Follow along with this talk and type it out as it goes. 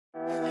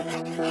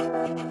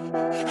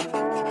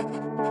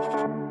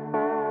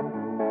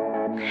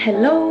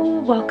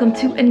Hello, welcome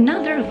to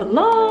another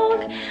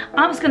vlog.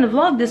 I was gonna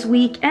vlog this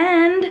week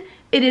and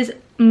it is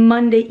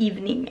Monday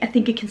evening. I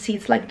think you can see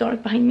it's like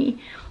dark behind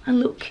me.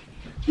 And look,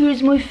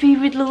 here's my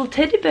favorite little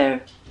teddy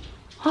bear.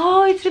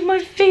 Oh, it's my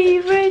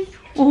favorite.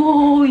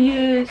 Oh,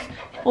 yes.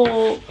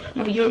 Oh,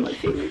 no, you're my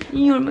favorite.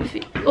 You're my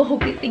favorite. Oh,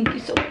 okay, thank you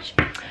so much.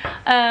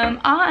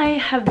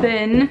 I have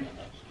been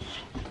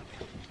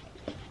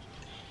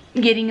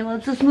getting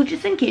lots of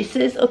smooches and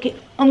kisses. Okay,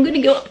 I'm gonna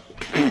go.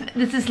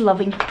 This is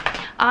loving.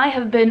 I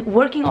have been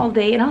working all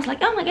day and I was like,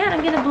 oh my god,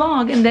 I'm gonna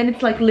vlog, and then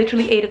it's like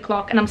literally 8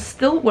 o'clock and I'm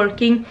still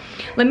working.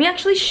 Let me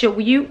actually show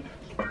you.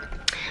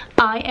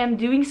 I am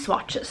doing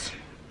swatches.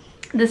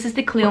 This is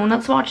the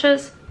Cleona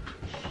swatches,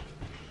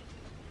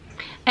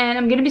 and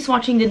I'm gonna be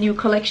swatching the new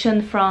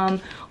collection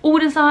from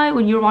Oden.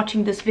 When you're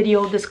watching this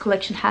video, this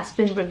collection has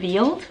been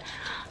revealed.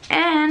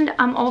 And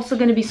I'm also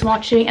gonna be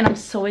swatching, and I'm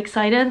so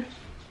excited,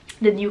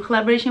 the new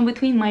collaboration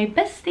between my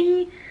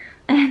bestie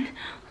and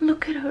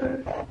look at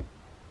her.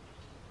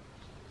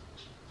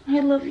 I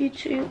love you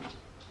too.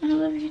 I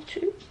love you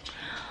too.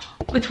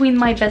 Between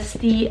my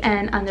bestie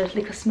and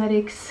Unearthly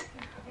Cosmetics.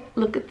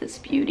 Look at this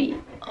beauty.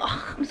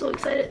 Oh, I'm so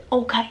excited.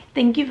 Okay,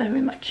 thank you very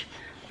much.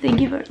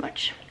 Thank you very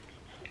much.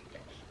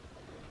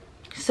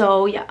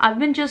 So yeah, I've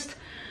been just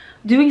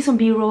doing some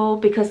b-roll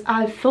because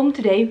I filmed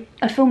today.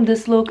 I filmed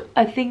this look.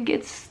 I think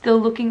it's still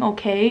looking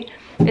okay.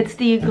 It's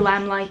the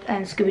GLAMLITE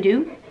and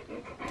SCOOBY.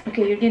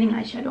 Okay, you're getting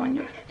eyeshadow on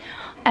your...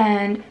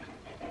 And...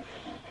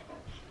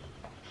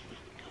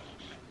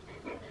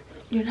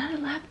 You're not a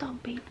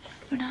lapdog, babe.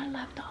 You're not a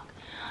lapdog.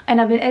 And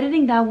I've been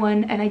editing that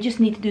one, and I just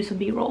need to do some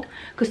b-roll.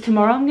 Because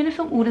tomorrow I'm going to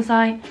film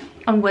Oden.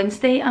 On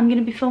Wednesday, I'm going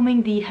to be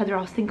filming the Heather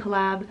Austin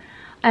collab.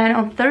 And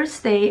on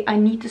Thursday, I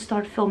need to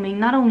start filming.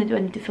 Not only do I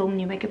need to film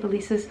new makeup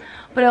releases,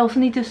 but I also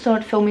need to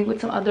start filming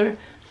with some other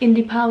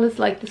indie palettes,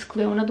 like this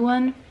Cleona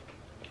one.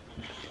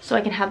 So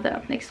I can have that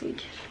up next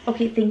week.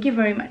 Okay, thank you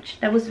very much.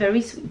 That was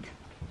very sweet.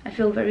 I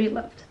feel very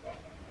loved.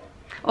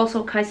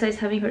 Also, Kaisa is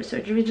having her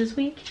surgery this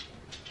week.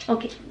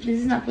 Okay, this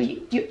is not for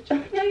you.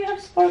 Now you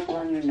have sparkle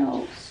on your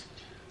nose.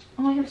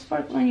 Oh, you have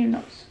sparkle on your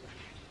nose.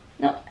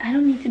 No, I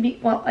don't need to be...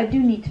 Well, I do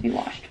need to be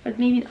washed, but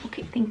maybe...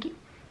 Okay, thank you.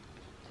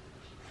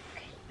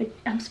 Okay, but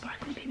I'm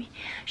sparkling, baby.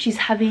 She's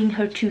having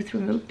her tooth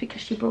removed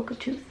because she broke a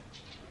tooth.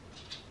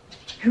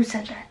 Who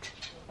said that?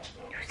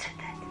 Who said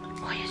that?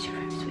 Oh, yes, you're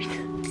very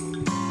sweet.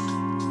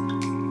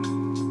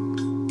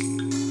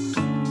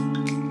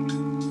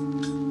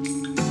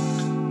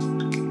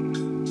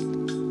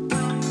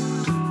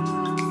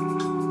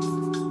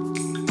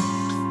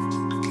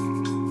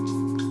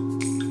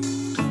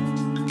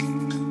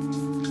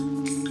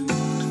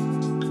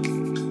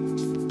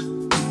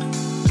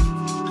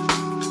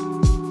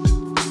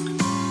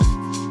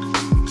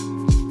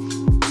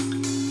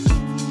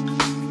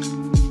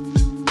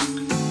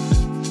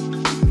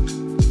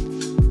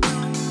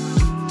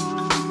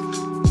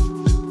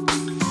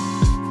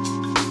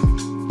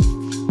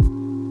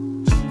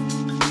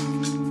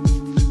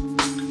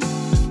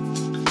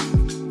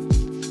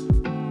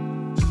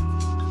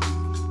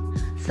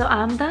 So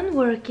I'm done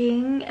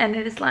working and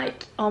it is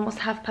like almost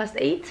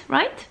 8:30,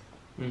 right?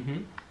 Mm-hmm.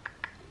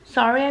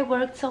 Sorry I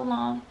worked so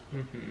long.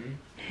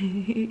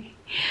 Mm-hmm.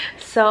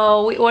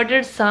 So we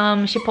ordered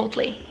some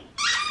Chipotle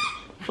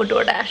for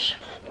DoorDash.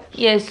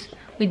 Yes,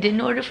 we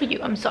didn't order for you,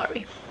 I'm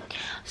sorry.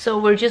 So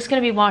we're just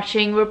gonna be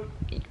watching,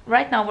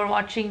 right now we're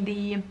watching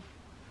the,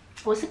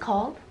 what's it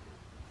called?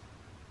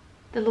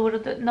 The Lord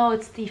of the, no,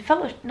 it's the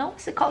Fellowship, no,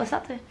 what's it called? It's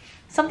not the,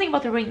 something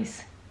about the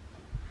rings.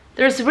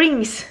 There's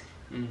rings.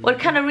 Mm-hmm. What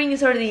kind of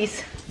rings are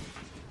these?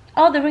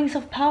 Oh, the rings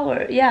of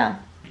power. Yeah.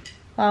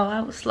 Wow, I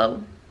was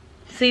slow.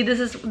 See,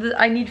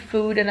 I need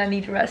food and I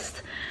need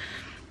rest.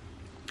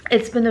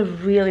 It's been a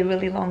really,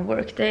 really long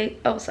work day.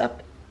 I was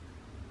up.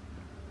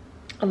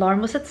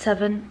 Alarm was at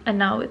 7 and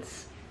now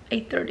it's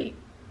 8:30.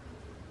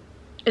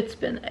 It's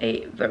been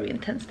a very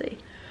intense day.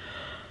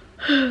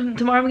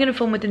 Tomorrow I'm gonna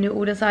film with the new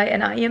Oden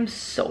and I am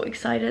so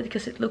excited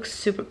because it looks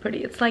super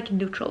pretty. It's like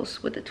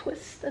neutrals with a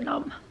twist and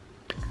I'm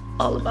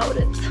all about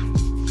it.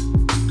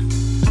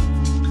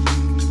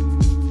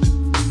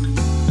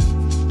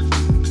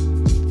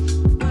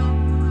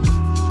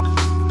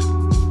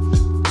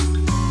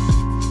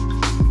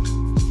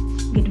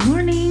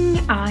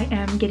 I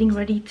am getting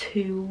ready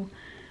to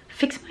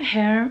fix my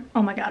hair.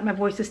 Oh my god, my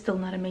voice is still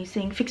not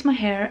amazing. Fix my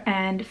hair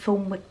and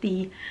film with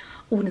the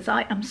Oden.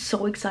 I'm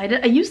so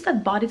excited. I used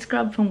that body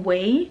scrub from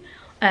Way,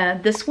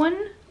 this one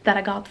that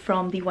I got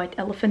from the White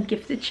Elephant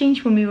gift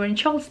exchange when we were in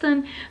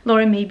Charleston.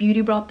 Nomad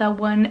Beauty brought that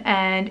one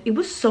and it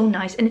was so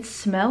nice and it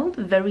smelled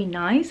very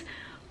nice,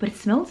 but it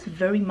smells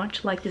very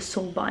much like the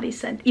Soul Body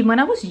scent. Even when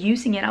I was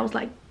using it, I was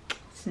like,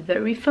 it's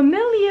very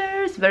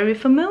familiar, it's very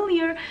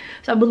familiar.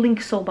 So I will link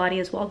Soul Body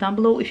as well down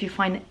below if you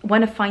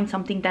want to find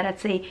something that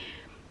at a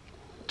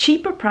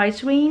cheaper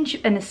price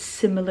range and a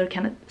similar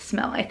kind of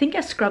smell. I think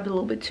I scrubbed a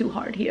little bit too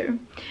hard here.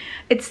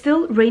 It's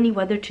still rainy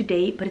weather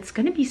today, but it's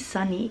gonna be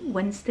sunny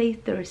Wednesday,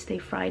 Thursday,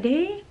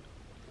 Friday.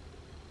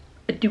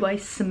 Do I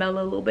smell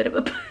a little bit of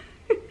a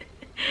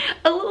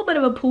a little bit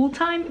of a pool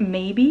time?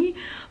 Maybe,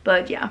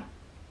 but yeah.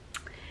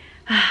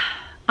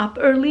 Up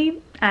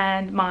early,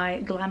 and my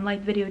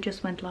GLAMLITE video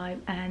just went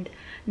live, and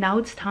now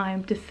it's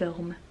time to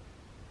film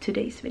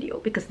today's video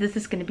because this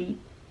is gonna be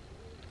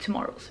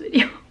tomorrow's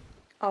video.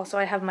 Also,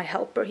 I have my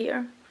helper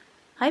here.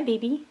 Hi,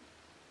 baby.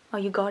 Are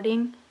you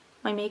guarding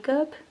my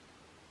makeup?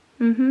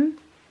 And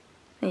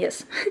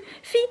yes,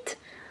 feet.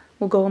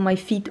 We'll go on my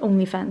feet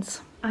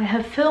OnlyFans. I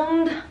have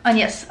filmed, and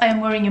yes, I am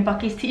wearing a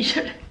Bucky's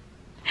t-shirt.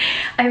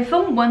 I have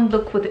filmed one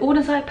look with the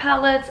Oden's eye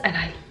palettes, and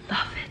I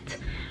love it.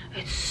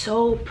 It's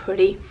so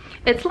pretty.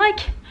 It's like,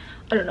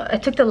 I don't know, I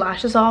took the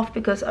lashes off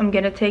because I'm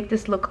gonna take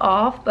this look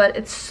off, but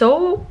it's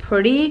so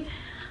pretty.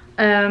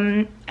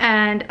 And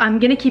I'm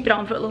gonna keep it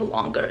on for a little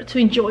longer to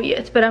enjoy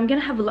it, but I'm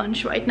gonna have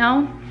lunch right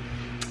now,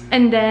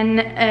 and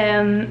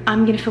then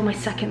I'm gonna film my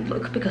second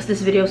look because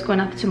this video is going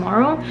up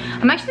tomorrow.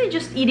 I'm actually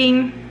just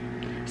eating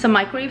some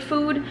microwave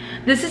food.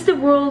 This is the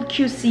World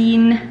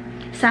Cuisine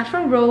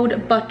Saffron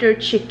Road butter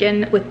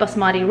chicken with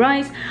basmati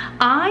rice.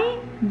 I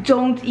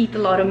don't eat a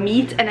lot of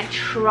meat, and I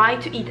try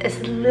to eat as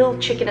little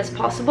chicken as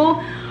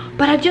possible,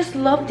 but I just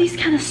love these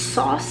kind of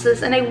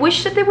sauces, and I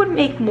wish that they would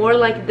make more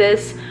like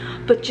this,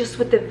 but just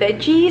with the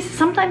veggies.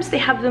 Sometimes they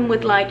have them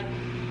with like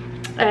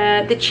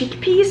the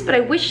chickpeas, but I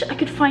wish I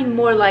could find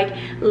more like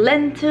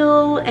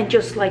lentil and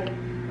just like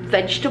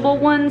vegetable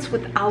ones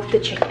without the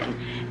chicken.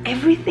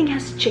 Everything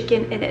has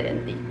chicken in it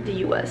in the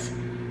US.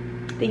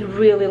 They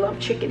really love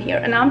chicken here,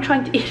 and I'm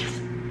trying to eat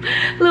as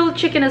little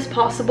chicken as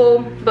possible,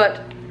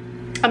 but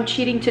I'm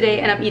cheating today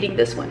and I'm eating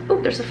this one.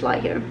 Oh, there's a fly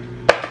here.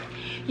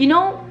 You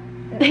know,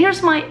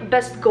 here's my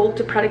best goal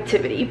to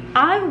productivity.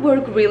 I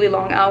work really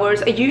long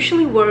hours. I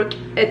usually work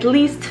at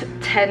least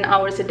 10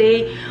 hours a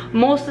day.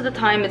 Most of the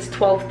time it's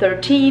 12,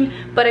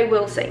 13, but I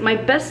will say my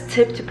best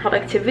tip to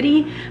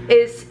productivity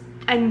is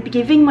I'm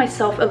giving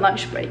myself a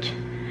lunch break.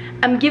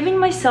 I'm giving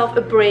myself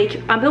a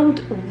break. I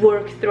don't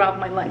work throughout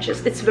my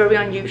lunches. It's very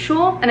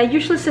unusual, and I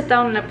usually sit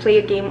down and I play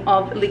a game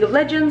of League of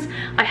Legends.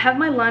 I have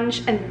my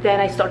lunch and then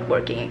I start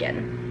working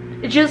again.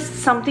 It's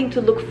just something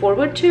to look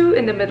forward to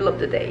in the middle of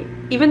the day.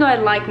 Even though I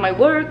like my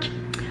work,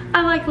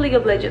 I like League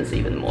of Legends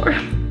even more.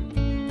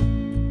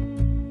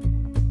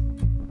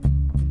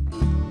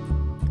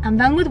 I'm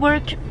done with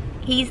work,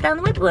 he's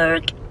done with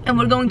work, and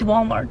we're going to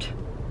Walmart.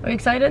 Are you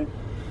excited?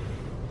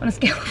 On a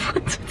scale of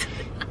 1 to 10.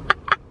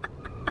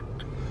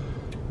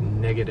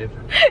 Negative.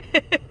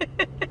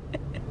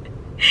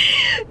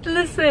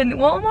 Listen,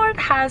 Walmart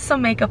has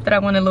some makeup that I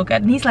want to look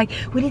at, and he's like,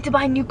 we need to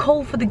buy new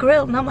coal for the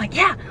grill, and I'm like,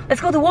 yeah, let's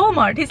go to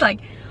Walmart. He's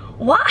like,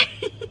 why?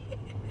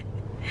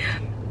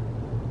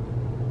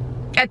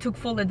 I took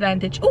full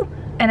advantage. Oh,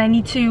 and I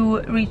need to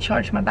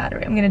recharge my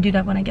battery. I'm gonna do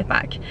that when I get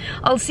back.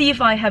 I'll see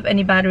if I have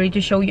any battery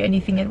to show you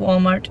anything at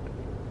Walmart.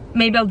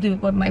 Maybe I'll do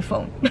it with my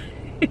phone.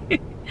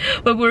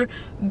 But we're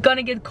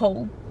gonna get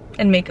coal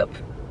and makeup.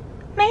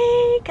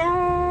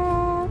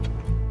 Makeup.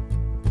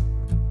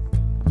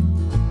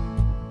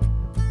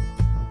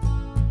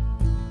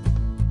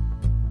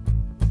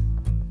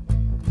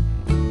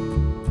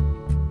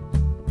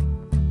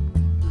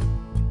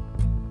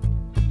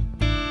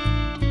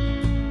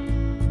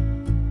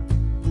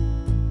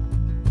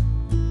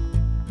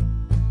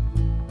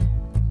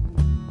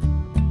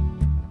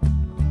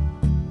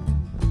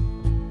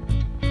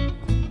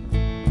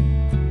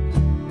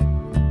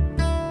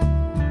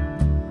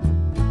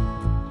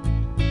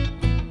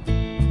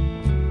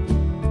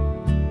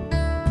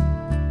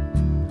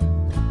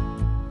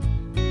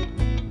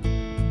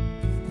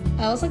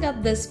 I also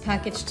got this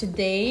package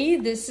today.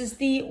 This is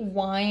the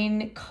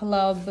wine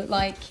club,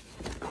 like,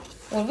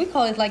 what do we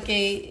call it? Like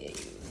a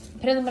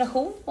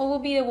prenumeration? What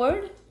would be the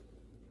word?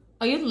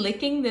 Are you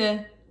licking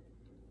the...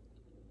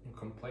 I'm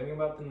complaining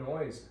about the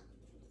noise.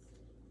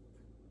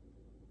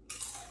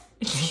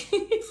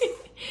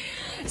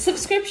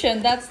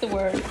 Subscription, that's the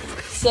word.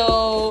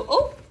 So,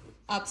 oh,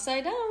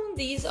 upside down.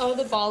 These are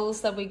the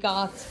bottles that we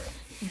got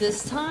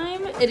this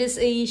time. It is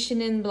a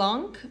Chenin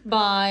Blanc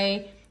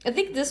by... I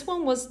think this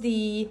one was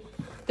the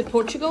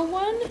Portugal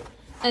one,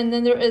 and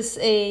then there is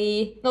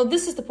a... No,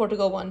 this is the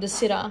Portugal one, the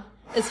Syrah.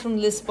 It's from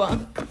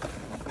Lisbon.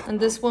 And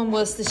this one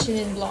was the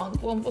Chenin Blanc.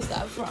 What was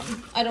that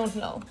from? I don't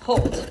know.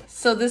 Hold.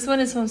 So this one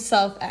is from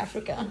South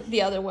Africa.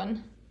 The other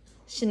one,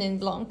 Chenin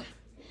Blanc.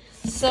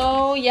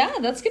 So yeah,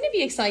 that's gonna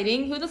be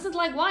exciting. Who doesn't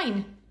like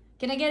wine?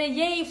 Can I get a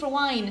yay for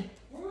wine?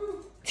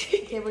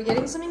 Okay, we're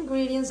getting some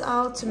ingredients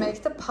out to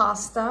make the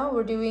pasta.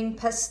 We're doing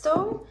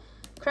pesto,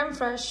 creme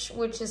fraiche,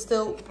 which is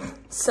still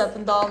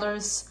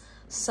 $7.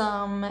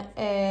 Some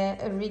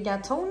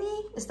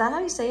rigatoni. Is that how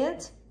you say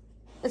it?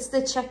 It's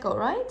the Checo,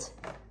 right?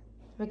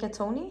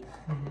 Rigatoni.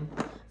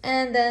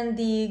 And then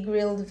the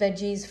grilled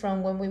veggies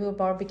from when we were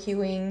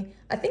barbecuing,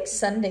 I think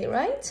Sunday,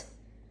 right?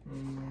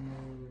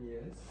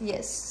 Yes.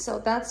 Yes, so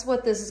that's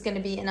what this is gonna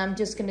be, and I'm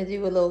just gonna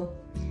do a little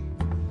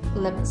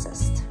lemon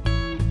zest.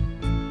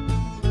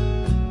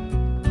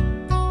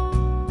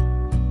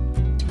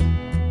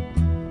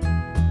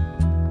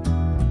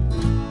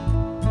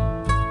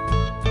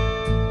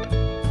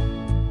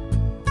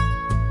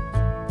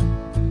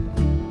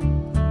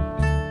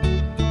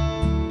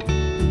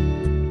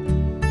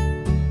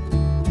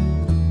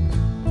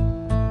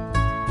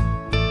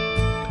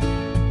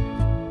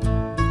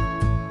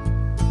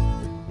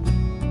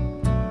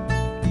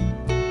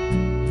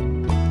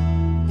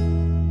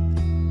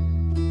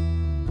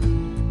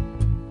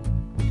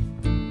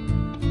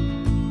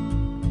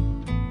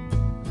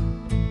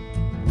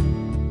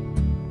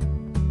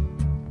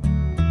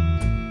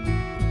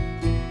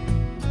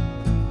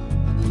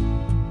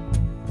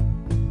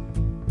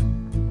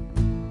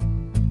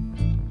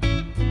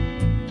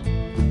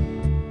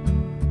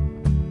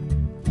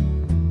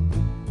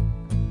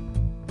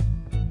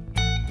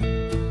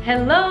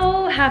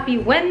 Hello, happy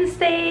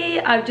Wednesday.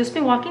 I've just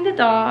been walking the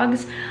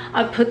dogs.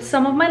 I put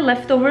some of my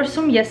leftovers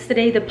from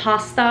yesterday, the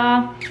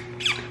pasta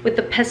with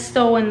the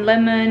pesto and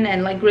lemon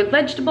and like grilled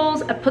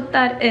vegetables. I put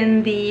that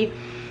in the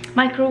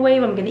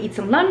microwave. I'm gonna eat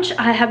some lunch.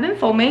 I have been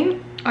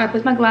filming. I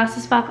put my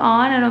glasses back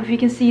on. I don't know if you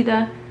can see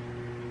the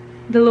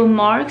little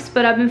marks,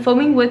 but I've been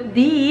filming with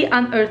the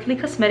Unearthly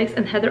Cosmetics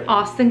and Heather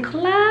Austin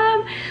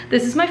collab.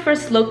 This is my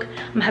first look.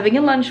 I'm having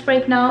a lunch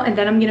break now, and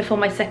then I'm gonna film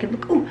my second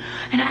look. Oh,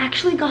 and I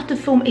actually got to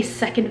film a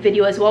second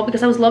video as well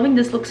because I was loving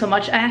this look so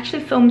much. I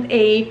actually filmed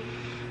a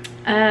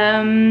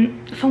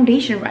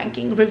foundation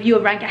ranking, review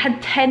of rank. I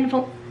had 10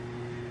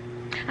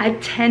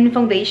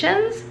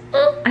 foundations.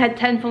 I had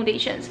 10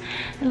 foundations.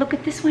 And look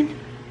at this one.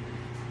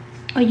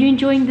 Are you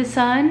enjoying the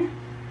sun?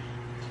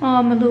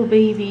 Oh, my little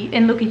baby.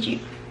 And look at you.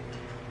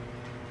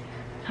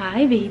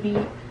 Hi, baby.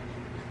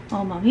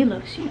 Oh, mommy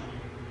loves you.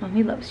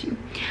 Mommy loves you.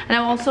 And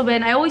I've also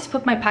been, I always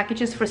put my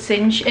packages for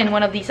Cinch in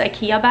one of these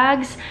IKEA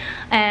bags,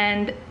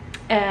 and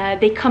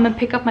they come and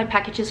pick up my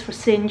packages for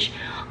Cinch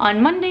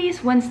on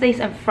Mondays, Wednesdays,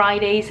 and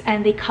Fridays,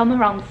 and they come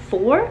around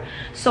 4.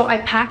 So I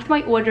packed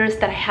my orders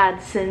that I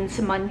had since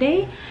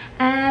Monday,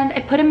 and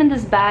I put him in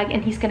this bag,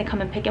 and he's gonna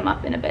come and pick him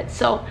up in a bit.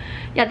 So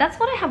yeah, that's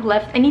what I have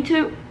left. I need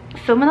to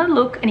film another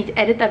look. I need to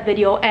edit that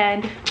video,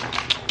 and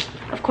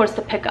of course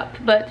the pickup.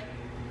 But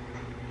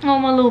oh,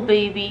 my little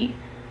baby.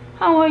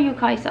 How are you,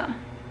 Kaisa?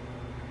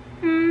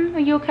 Are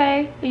you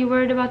okay? Are you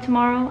worried about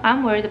tomorrow?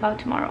 I'm worried about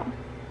tomorrow.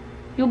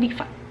 You'll be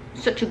fine.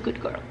 Such a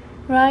good girl.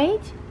 Right?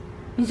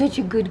 You're such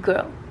a good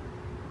girl.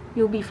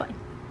 You'll be fine.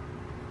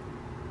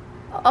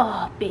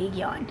 Oh, big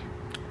yawn.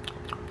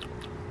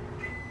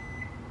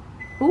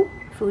 Ooh,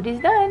 food is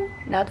done.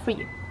 Not for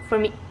you. For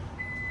me.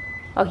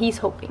 Oh, he's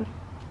hoping.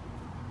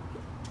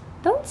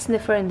 Don't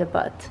sniff her in the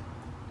butt.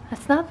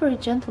 That's not very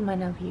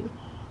gentleman of you.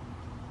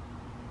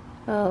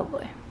 Oh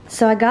boy.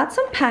 So I got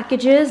some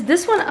packages.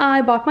 This one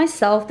I bought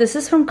myself. This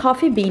is from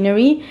Coffee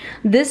Beanery.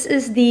 This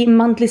is the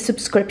monthly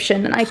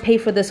subscription, and I pay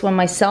for this one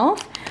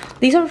myself.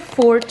 These are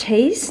 4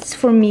 tastes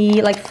for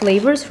me, like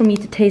flavors for me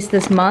to taste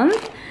this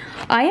month.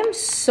 I am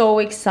so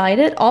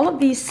excited. All of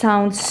these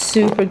sound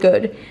super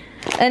good.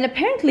 And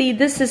apparently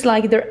this is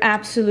like their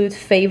absolute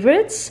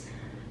favorites.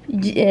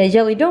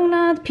 Jelly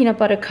donut, peanut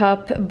butter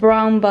cup,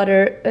 brown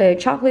butter,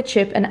 chocolate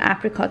chip, and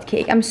apricot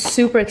cake. I'm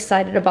super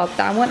excited about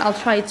that one. I'll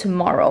try it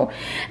tomorrow.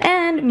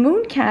 And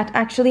Mooncat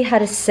actually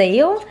had a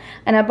sale,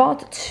 and I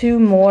bought 2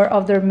 more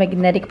of their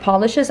magnetic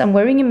polishes. I'm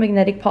wearing a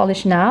magnetic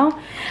polish now,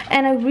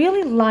 and I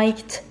really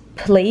liked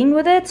playing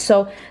with it.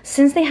 So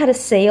since they had a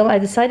sale, I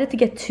decided to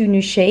get 2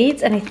 new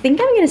shades, and I think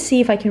I'm gonna see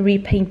if I can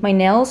repaint my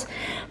nails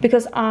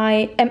because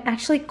I am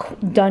actually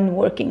done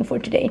working for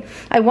today.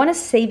 I want to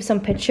save some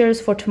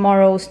pictures for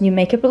tomorrow's new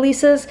makeup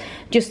releases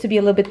just to be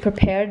a little bit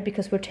prepared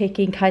because we're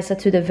taking Kaisa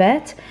to the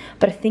vet.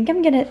 But I think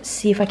I'm gonna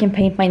see if I can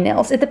paint my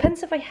nails. It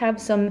depends if I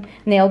have some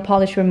nail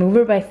polish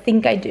remover, but I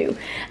think I do.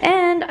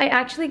 And I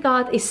actually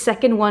got a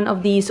second one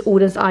of these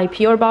Oden's Eye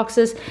PR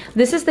boxes.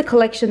 This is the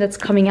collection that's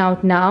coming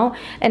out now,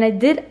 and I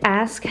did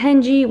ask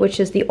Henji, which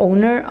is the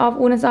owner of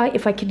Oden's Eye,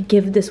 if I could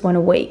give this one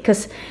away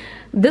because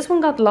this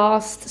one got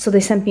lost, so they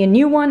sent me a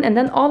new one, and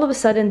then all of a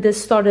sudden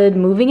this started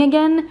moving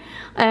again.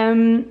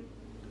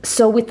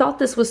 So we thought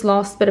this was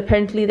lost, but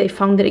apparently they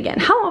found it again.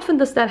 How often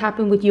does that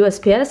happen with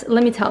USPS?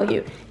 Let me tell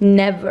you,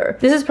 never.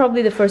 This is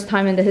probably the first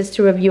time in the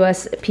history of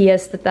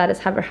USPS that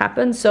has ever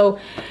happened. So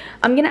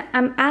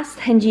I'm asked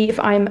Henji if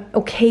I'm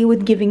okay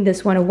with giving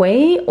this one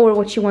away or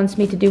what she wants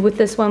me to do with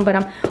this one, but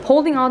I'm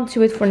holding on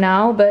to it for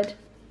now. But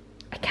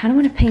I kind of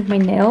want to paint my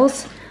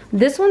nails.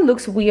 This one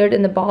looks weird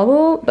in the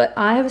bottle, but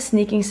I have a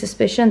sneaking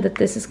suspicion that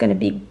this is going to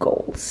be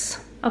goals.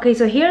 Okay,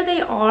 so here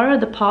they are,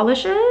 the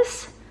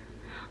polishes.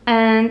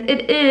 And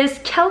it is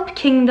Kelp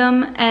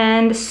Kingdom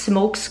and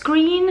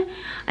Smokescreen.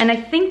 And I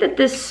think that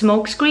this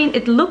Smokescreen,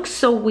 it looks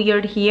so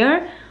weird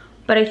here,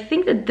 but I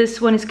think that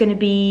this one is going to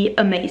be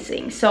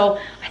amazing. So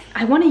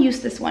I want to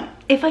use this one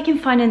if I can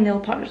find a nail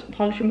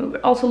polish remover.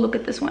 Also, look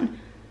at this one.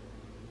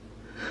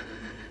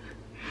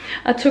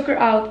 I took her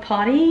out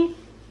potty,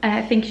 and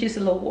I think she's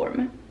a little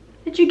warm.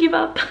 Did you give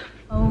up?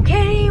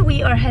 Okay,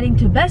 we are heading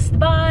to Best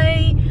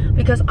Buy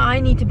because I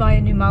need to buy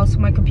a new mouse for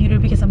my computer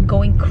because I'm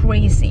going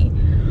crazy.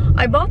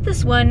 I bought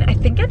this one, I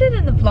think I did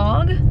in the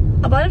vlog.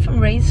 I bought it from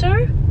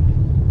Razer.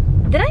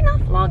 Did I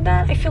not vlog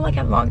that? I feel like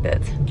I vlogged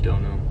it.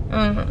 Don't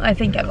know. I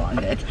think I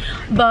vlogged it.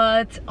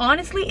 But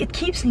honestly, it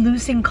keeps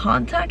losing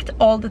contact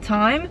all the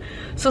time.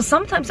 So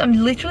sometimes I'm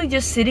literally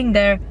just sitting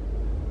there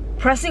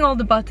pressing all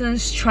the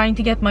buttons, trying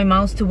to get my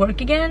mouse to work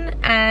again,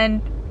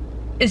 and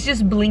it's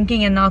just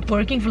blinking and not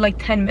working for like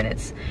 10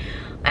 minutes.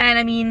 And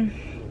I mean,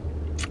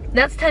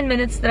 that's 10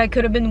 minutes that I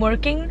could have been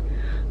working.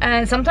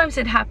 And sometimes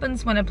it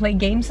happens when I play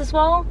games as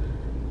well.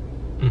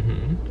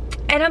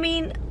 And I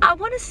mean, I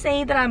want to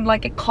say that I'm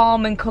like a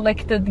calm and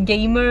collected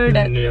gamer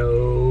that...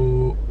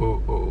 No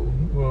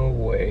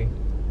way.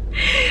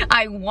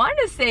 I want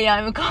to say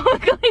I'm a calm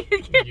and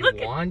collected gamer.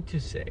 You want to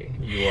say,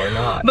 you are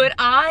not. But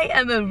I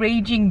am a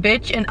raging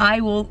bitch, and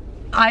I will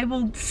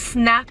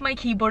snap my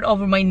keyboard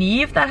over my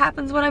knee if that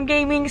happens when I'm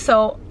gaming.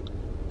 So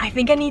I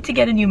think I need to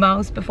get a new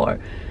mouse before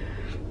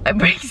I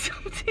break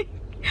something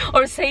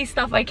or say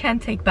stuff I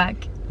can't take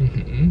back.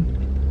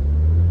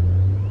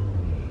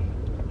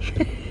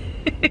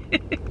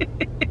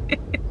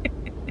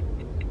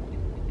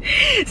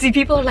 See,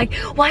 people are like,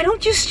 why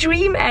don't you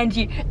stream,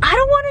 Angie? I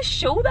don't want to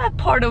show that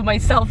part of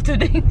myself to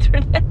the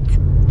internet.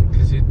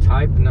 Because you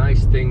type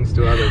nice things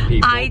to other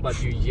people,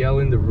 but you yell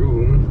in the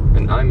room,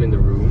 and I'm in the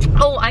room.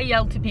 Oh, I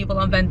yell to people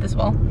on Vent as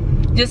well.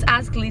 Just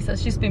ask Lisa,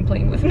 she's been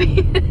playing with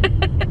me.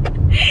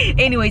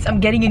 Anyways, I'm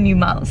getting a new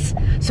mouse.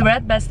 So we're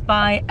at Best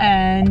Buy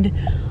and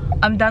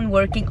I'm done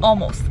working,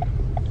 almost.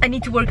 I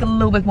need to work a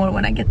little bit more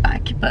when I get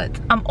back, but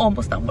I'm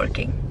almost done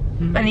working.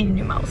 I need a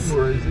new mouse.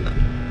 Where is it?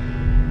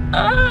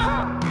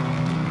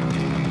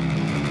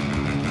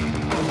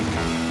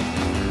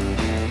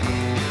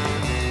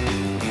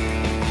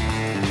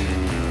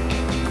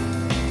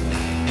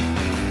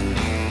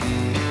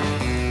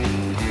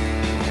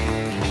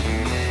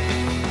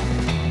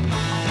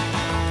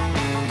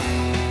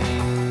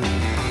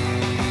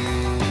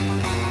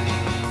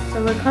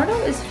 So Ricardo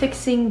is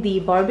fixing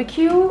the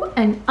barbecue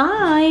and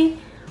I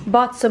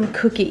bought some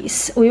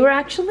cookies. We were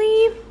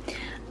actually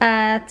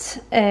at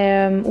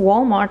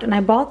Walmart and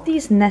I bought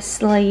these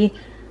Nestle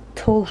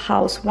Toll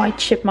House White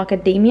Chip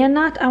Macadamia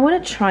Nut. I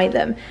want to try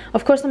them.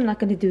 Of course I'm not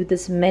going to do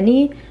this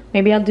many.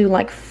 Maybe I'll do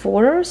like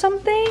 4 or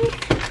something.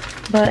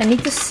 But I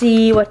need to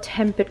see what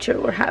temperature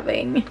we're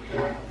having.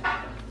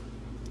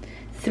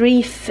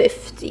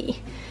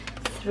 350.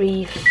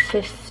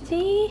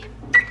 350.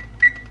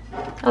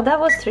 Oh, that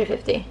was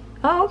 350.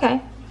 Oh, okay.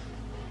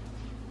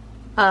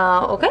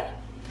 Okay.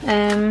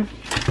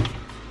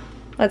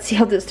 Let's see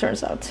how this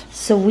turns out.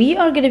 So we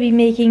are gonna be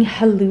making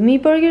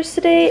halloumi burgers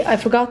today. I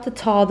forgot to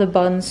thaw the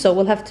buns, so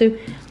we'll have to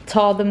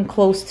thaw them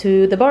close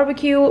to the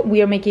barbecue.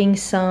 We are making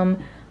some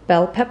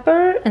bell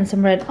pepper and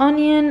some red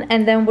onion,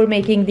 and then we're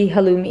making the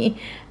halloumi.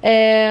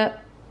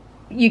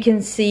 You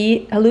can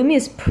see halloumi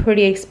is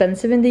pretty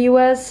expensive in the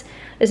US.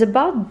 It's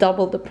about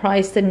double the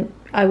price than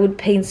I would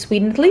pay in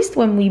Sweden, at least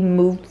when we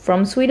moved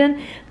from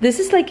Sweden. This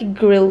is like a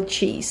grilled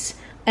cheese,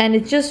 and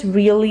it just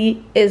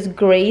really is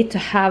great to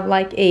have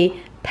like a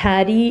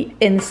patty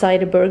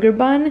inside a burger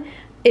bun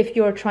if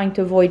you're trying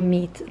to avoid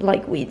meat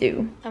like we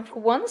do. And for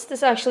once,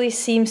 this actually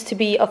seems to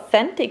be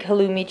authentic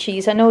halloumi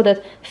cheese. I know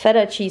that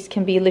feta cheese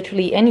can be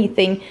literally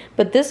anything,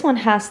 but this one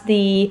has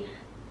the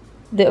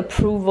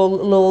approval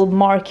little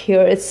mark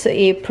here. It's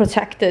a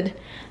protected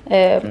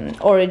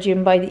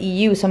origin by the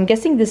EU, so I'm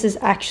guessing this is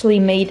actually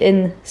made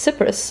in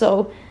Cyprus.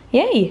 So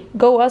yay,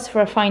 go us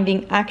for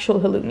finding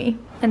actual halloumi.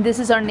 And this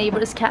is our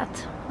neighbor's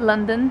cat,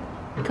 London,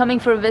 coming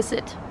for a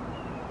visit.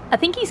 I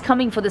think he's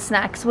coming for the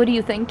snacks. What do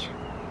you think?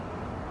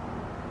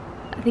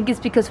 I think it's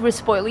because we're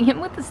spoiling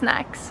him with the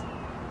snacks.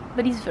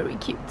 But he's very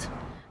cute.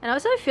 And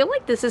also I feel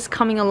like this is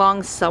coming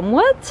along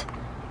somewhat.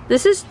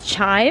 This is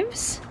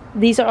chives.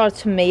 These are our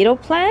tomato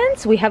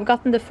plants. We have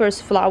gotten the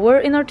first flower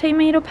in our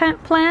tomato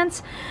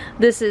plants.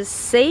 This is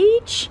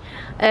sage.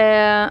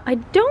 I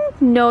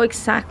don't know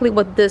exactly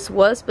what this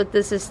was, but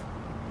this is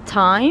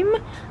thyme.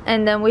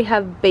 And then we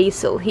have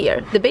basil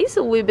here. The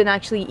basil we've been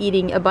actually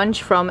eating a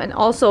bunch from, and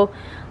also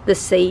the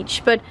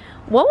sage. But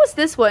what was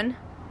this one?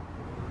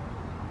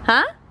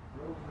 Huh?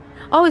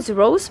 Oh, it's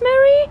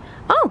rosemary?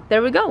 Oh,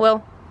 there we go.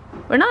 Well,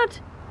 we're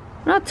not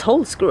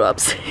total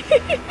screw-ups.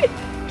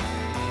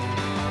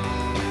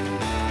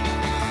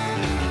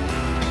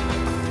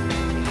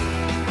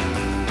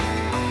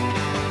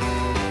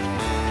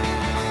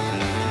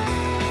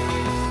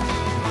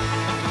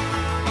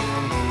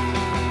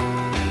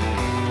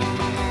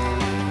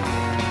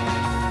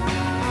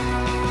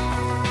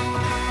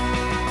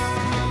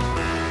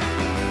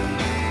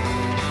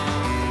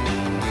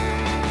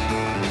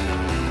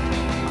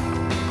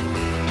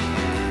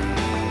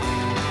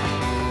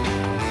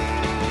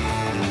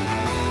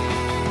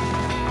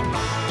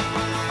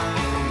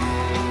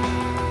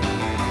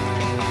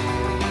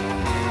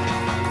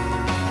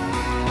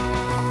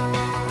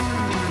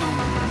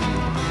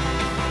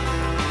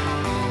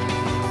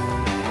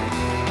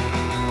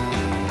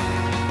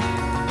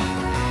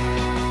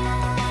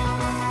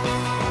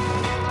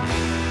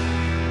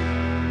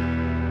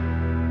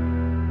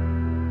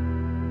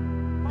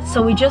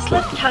 So we just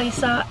left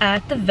Kajsa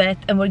at the vet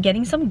and we're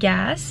getting some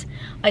gas.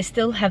 I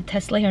still have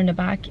Tesla here in the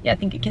back. Yeah, I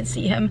think you can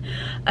see him.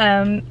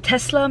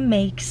 Tesla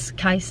makes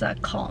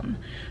Kajsa calm.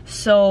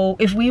 So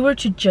if we were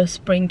to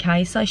just bring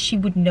Kajsa, she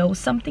would know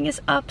something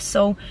is up.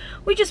 So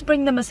we just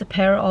bring them as a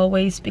pair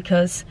always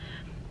because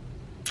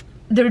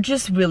they're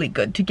just really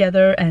good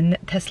together, and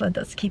Tesla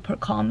does keep her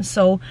calm.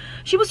 So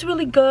she was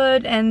really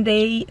good and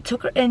they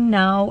took her in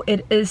now.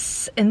 It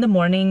is in the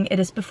morning, it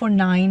is before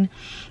 9,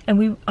 and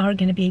we are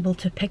going to be able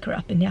to pick her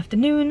up in the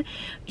afternoon.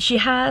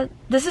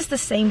 This is the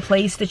same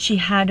place that she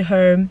had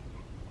her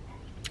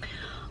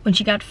when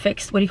she got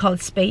fixed. What do you call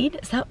it? Spade?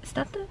 Is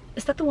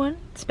that the one?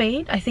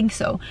 Spade? I think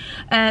so.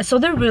 So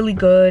they're really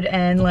good,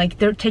 and like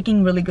they're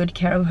taking really good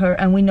care of her,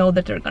 and we know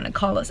that they're gonna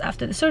call us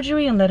after the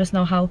surgery and let us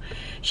know how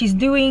she's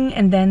doing,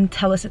 and then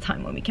tell us a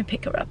time when we can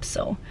pick her up.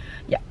 So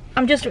yeah,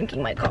 I'm just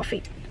drinking my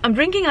coffee. I'm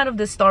drinking out of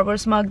this Star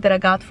Wars mug that I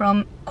got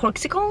from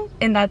Corksicle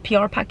in that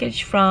PR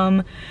package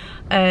from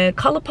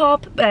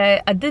Colourpop.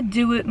 I did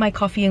do my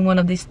coffee in one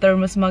of these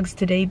thermos mugs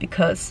today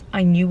because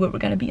I knew we were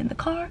gonna be in the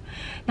car.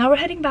 Now we're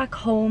heading back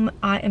home.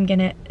 I am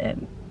gonna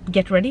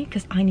get ready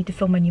because I need to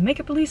film my new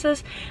makeup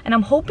releases, and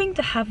I'm hoping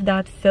to have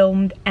that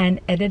filmed and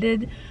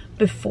edited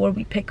before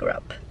we pick her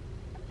up.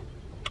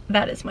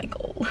 That is my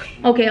goal.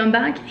 Okay, I'm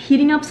back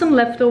heating up some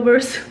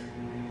leftovers.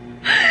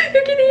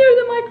 You can hear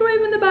the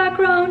microwave in the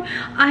background.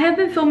 I have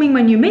been filming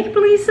my new makeup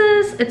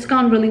releases. It's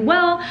gone really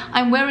well.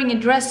 I'm wearing a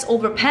dress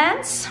over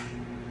pants.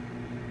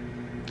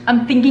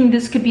 I'm thinking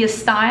this could be a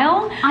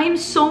style. I am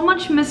so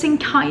much missing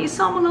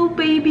Kaisa, my little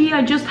baby.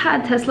 I just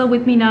had Tesla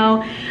with me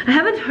now. I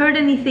haven't heard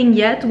anything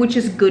yet, which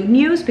is good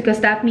news because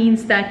that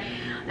means that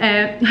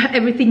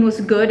everything was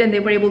good and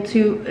they were able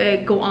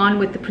to go on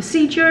with the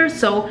procedure.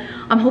 So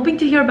I'm hoping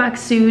to hear back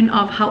soon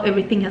of how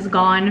everything has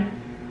gone.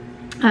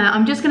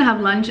 I'm just gonna have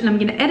lunch and I'm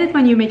gonna edit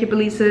my new makeup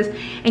releases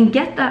and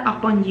get that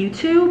up on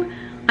YouTube,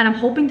 and I'm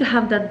hoping to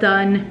have that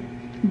done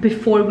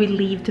before we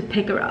leave to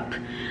pick her up.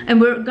 And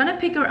we're gonna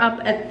pick her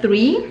up at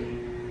 3.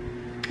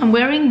 I'm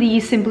wearing the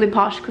Simply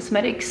Posh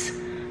Cosmetics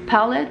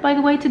palette, by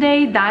the way,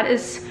 today. That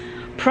is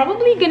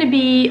probably gonna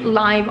be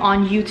live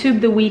on YouTube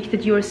the week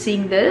that you're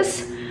seeing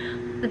this.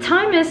 The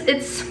time is,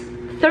 it's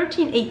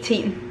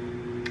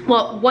 13:18.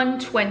 Well,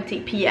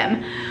 1:20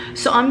 p.m.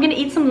 So I'm gonna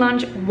eat some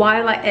lunch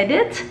while I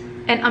edit,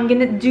 and I'm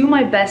gonna do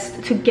my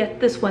best to get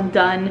this one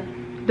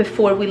done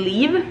before we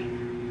leave.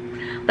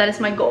 That is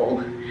my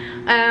goal.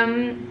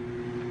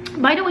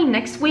 By the way,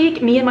 next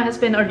week, me and my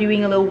husband are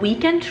doing a little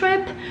weekend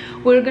trip.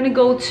 We're gonna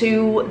go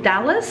to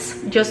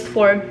Dallas just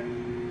for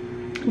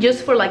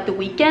like the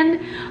weekend.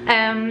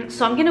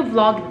 So I'm gonna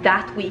vlog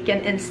that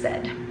weekend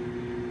instead,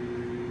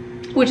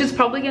 which is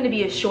probably gonna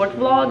be a short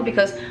vlog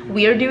because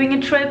we are doing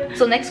a trip.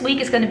 So next week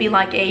is gonna be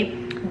like a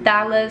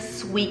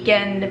Dallas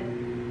weekend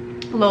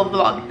little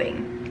vlog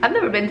thing. I've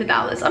never been to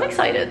Dallas. I'm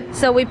excited.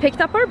 So we picked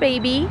up our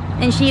baby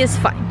and she is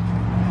fine.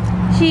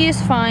 She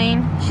is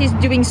fine. She's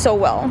doing so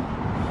well.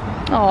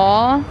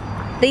 Aww.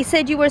 They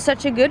said you were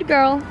such a good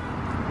girl.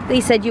 They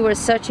said you were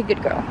such a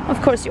good girl.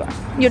 Of course you are.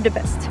 You're the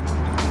best.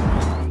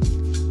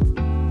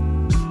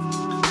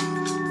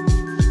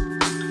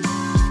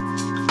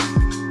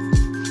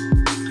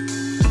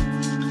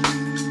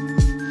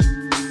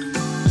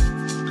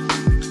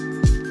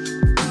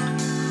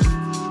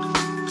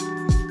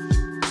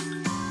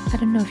 I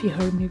don't know if you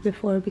heard me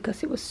before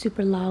because it was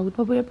super loud,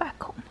 but we're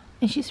back home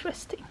and she's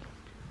resting.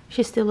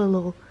 She's still a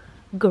little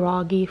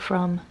groggy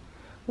from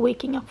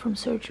waking up from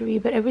surgery,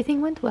 but everything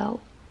went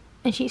well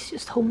and she's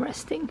just home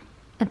resting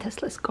and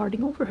Tesla's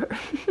guarding over her.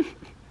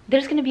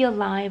 There's gonna be a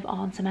live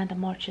on Samantha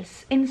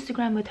March's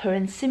Instagram with her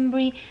and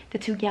Simbri, the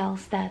two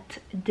gals that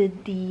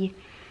did the,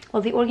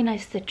 well, they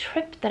organized the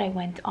trip that I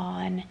went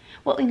on,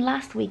 well, in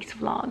last week's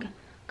vlog.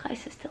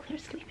 Kaisa's still here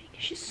sleeping.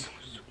 She's so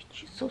sweet.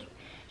 She's so sweet.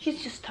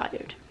 She's just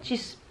tired.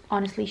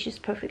 Honestly, she's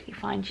perfectly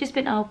fine. She's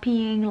been out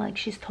peeing, like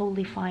she's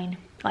totally fine.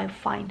 Like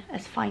fine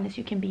as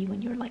you can be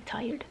when you're like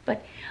tired.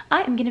 But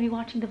I am gonna be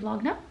watching the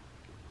vlog now,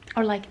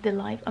 or like the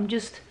live.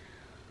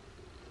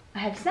 I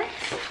have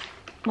snacks.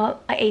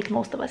 Well, I ate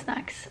most of my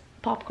snacks.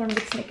 Popcorn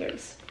with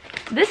Snickers.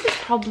 This is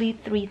probably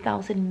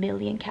 3,000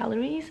 million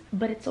calories,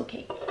 but it's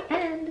okay.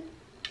 And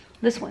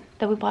this one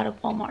that we bought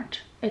at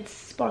Walmart. It's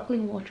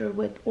sparkling water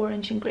with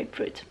orange and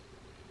grapefruit.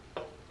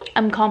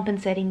 I'm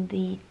compensating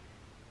the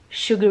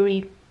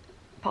sugary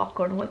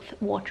popcorn with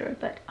water,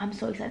 but I'm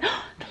so excited.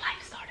 The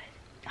live started.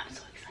 I'm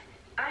so excited.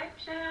 I'm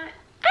shot.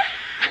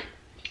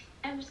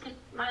 I'm just gonna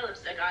put my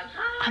lipstick on.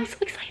 Hi. I'm so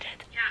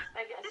excited. Yeah,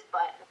 I guess,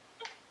 but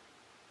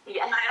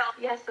yes,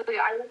 yes. So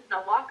I went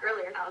on a walk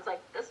earlier, and I was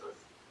like, this was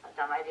a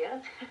dumb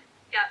idea.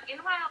 Yeah, in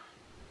a while.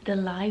 The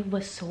live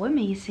was so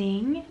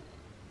amazing.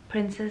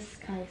 Princess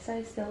Kaisa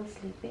is still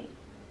sleeping.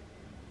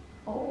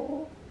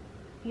 Oh,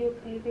 you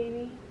okay,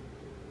 baby?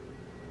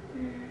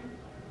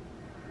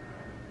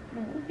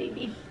 No,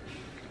 baby.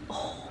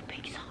 Oh,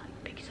 big sigh,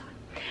 big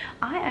sigh.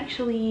 I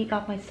actually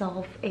got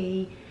myself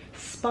a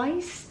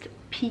spiced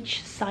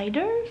peach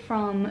cider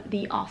from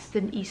the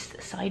Austin East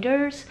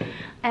Ciders,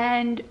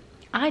 and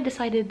I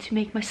decided to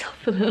make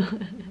myself a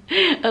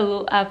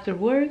little after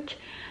work.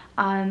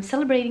 I'm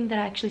celebrating that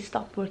I actually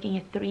stopped working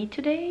at 3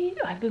 today.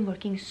 I've been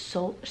working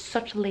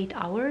such late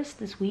hours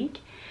this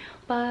week,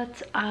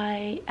 but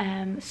I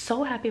am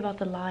so happy about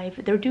the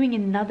live. They're doing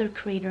another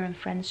Creator and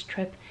Friends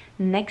trip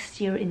next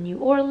year in New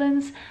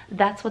Orleans.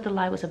 That's what the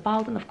live was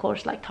about, and of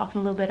course like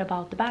talking a little bit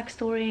about the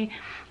backstory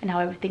and how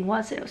everything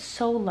was. It was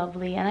so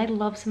lovely, and I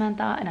love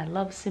Samantha and I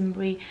love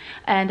Simbri,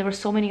 and there were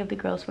so many of the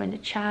girls were in the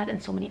chat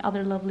and so many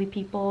other lovely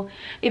people.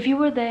 If you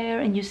were there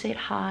and you said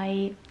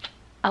hi,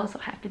 I was so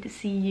happy to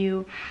see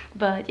you.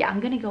 But yeah, I'm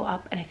gonna go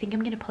up and I think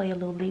I'm gonna play a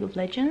little League of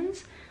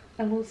Legends,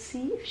 and we'll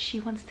see if she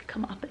wants to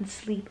come up and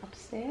sleep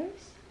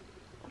upstairs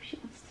or if she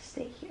wants to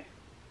stay here.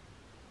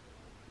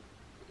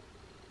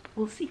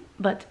 We'll see.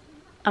 But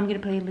I'm gonna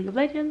play League of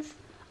Legends.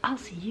 I'll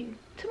see you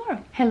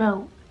tomorrow.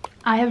 Hello.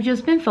 I have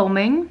just been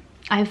filming.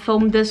 I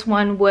filmed this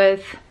one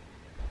with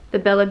the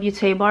Bella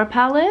Beauté bar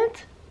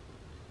palette.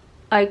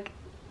 Like,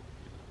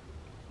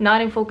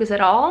 not in focus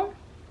at all.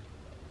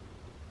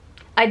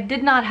 I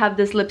did not have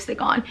this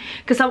lipstick on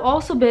because I've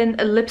also been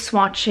lip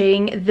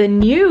swatching the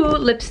new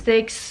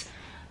lipsticks,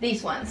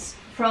 these ones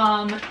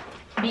from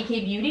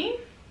BK Beauty.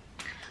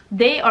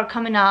 They are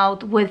coming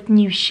out with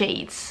new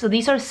shades. So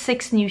these are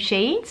 6 new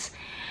shades,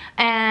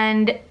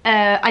 and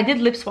I did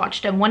lip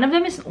swatch them. One of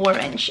them is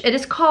orange. It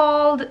is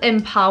called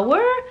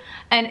Empower,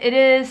 and it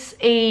is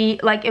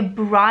like a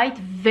bright,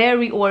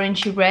 very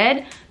orangey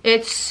red.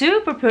 It's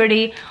super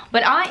pretty,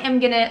 but I am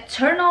gonna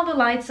turn all the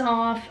lights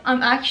off.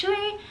 I'm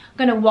actually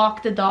gonna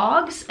walk the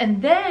dogs,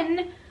 and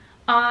then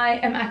I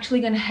am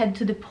actually gonna head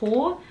to the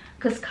pool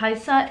because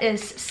Kaisa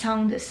is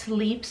sound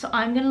asleep, so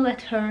I'm gonna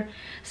let her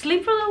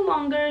sleep for a little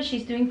longer.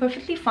 She's doing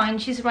perfectly fine.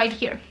 She's right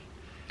here.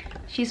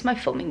 She's my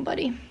filming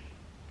buddy.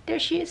 There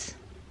she is.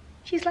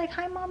 She's like,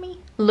 hi mommy.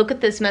 Look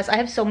at this mess. I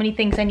have so many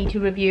things I need to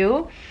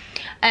review.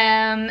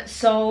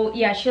 So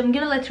yeah, I'm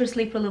gonna let her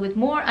sleep for a little bit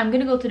more. I'm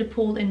gonna go to the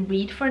pool and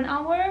read for an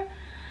hour.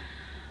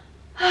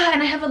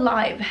 And I have a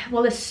live,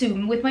 well, a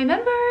Zoom with my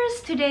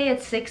members today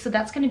at 6, so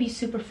that's gonna be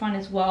super fun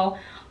as well.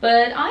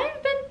 But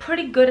I've been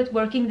pretty good at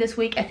working this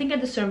week. I think I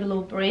deserve a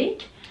little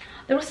break.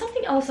 There was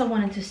something else I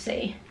wanted to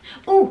say.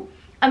 Oh,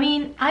 I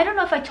mean, I don't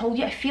know if I told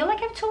you. I feel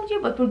like I've told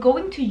you, but we're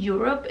going to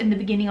Europe in the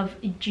beginning of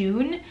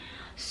June.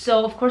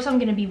 So of course I'm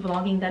gonna be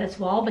vlogging that as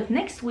well. But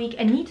next week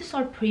I need to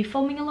start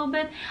pre-filming a little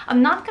bit.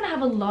 I'm not gonna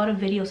have a lot of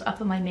videos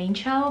up on my main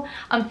channel.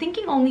 I'm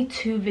thinking only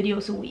 2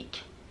 videos a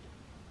week.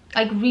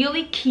 Like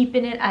really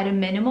keeping it at a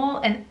minimal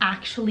and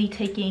actually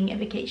taking a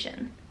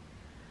vacation.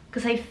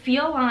 Because I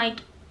feel like,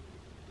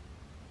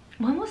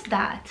 when was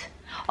that?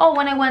 Oh,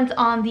 when I went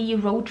on the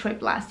road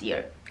trip last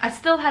year. I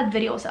still had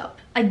videos up.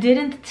 I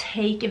didn't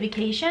take a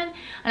vacation,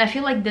 and I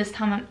feel like this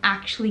time I'm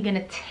actually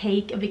gonna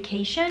take a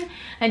vacation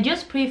and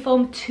just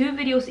pre-film 2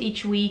 videos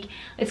each week.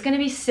 It's gonna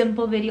be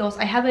simple videos.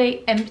 I have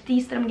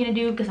empties that I'm gonna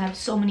do because I have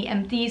so many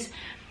empties,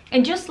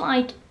 and just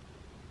like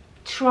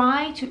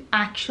try to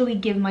actually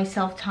give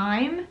myself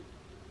time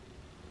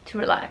to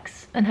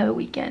relax and have a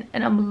weekend.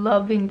 And I'm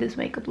loving this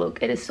makeup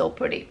look. It is so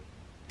pretty.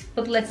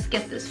 But let's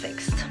get this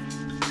fixed.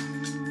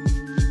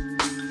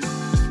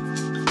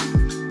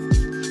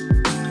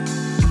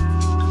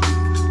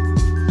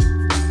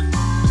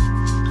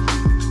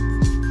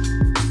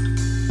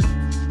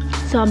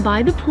 So I'm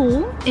by the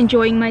pool,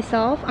 enjoying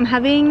myself. I'm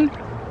having...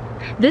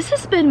 This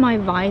has been my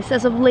vice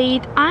as of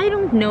late. I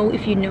don't know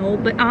if you know,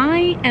 but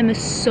I am a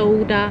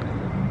soda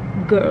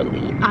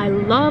girly. I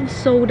love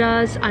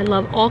sodas. I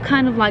love all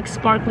kind of like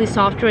sparkly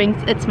soft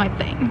drinks. It's my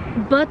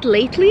thing. But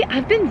lately,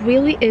 I've been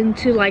really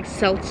into like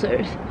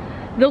seltzers.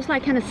 Those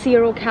like kind of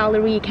 0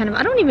 calorie kind of...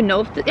 I don't even know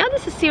if... Yeah,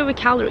 this is 0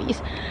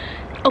 calories.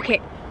 Okay.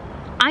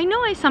 I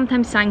know I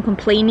sometimes sound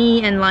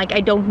complainy and like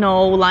I don't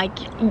know, like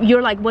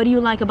you're like, what do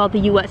you like about the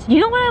US? You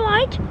know what I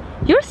like?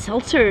 Your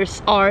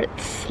seltzers are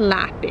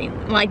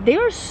slapping. Like they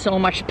are so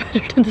much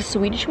better than the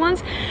Swedish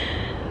ones,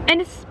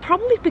 and it's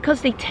probably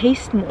because they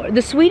taste more.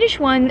 The Swedish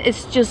one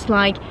is just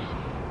like,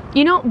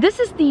 you know, this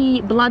is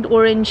the blood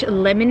orange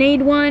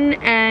lemonade one,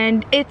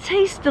 and it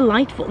tastes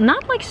delightful.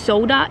 Not like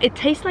soda, it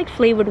tastes like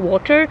flavored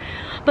water.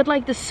 But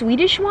like the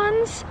Swedish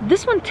ones,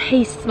 this one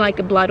tastes like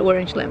a blood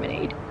orange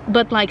lemonade,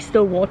 but like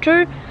still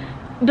water.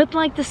 But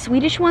like the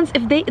Swedish ones,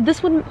 if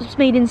this one was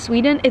made in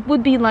Sweden, it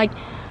would be like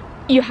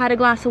you had a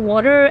glass of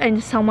water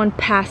and someone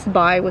passed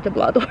by with a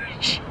blood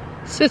orange.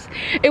 It's just,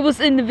 it was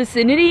in the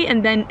vicinity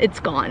and then it's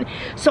gone.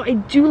 So I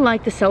do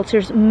like the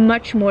seltzers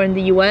much more in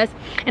the US,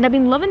 and I've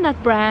been loving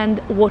that brand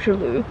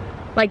Waterloo.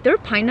 Like their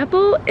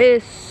pineapple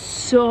is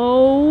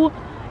so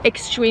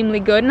extremely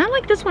good, and I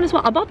like this one as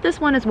well. I bought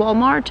this one at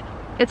Walmart.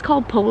 It's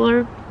called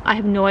Polar. I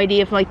have no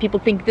idea if like people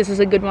think this is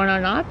a good one or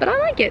not, but I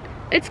like it.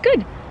 It's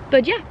good.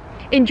 But yeah,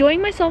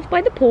 enjoying myself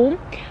by the pool.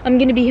 I'm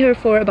gonna be here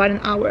for about an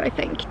hour, I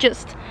think.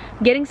 Just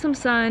getting some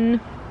sun,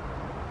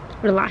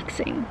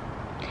 relaxing,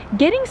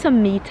 getting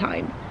some me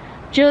time.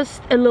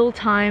 Just a little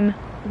time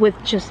with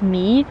just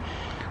me.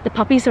 The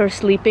puppies are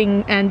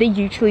sleeping, and they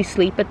usually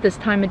sleep at this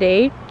time of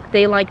day.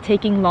 They like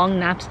taking long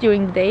naps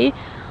during the day,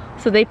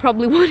 so they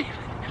probably won't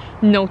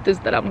even notice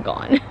that I'm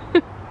gone.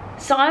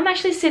 So I'm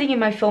actually sitting in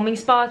my filming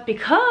spot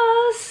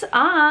because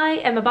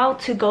I am about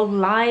to go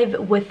live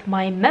with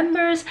my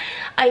members.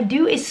 I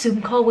do a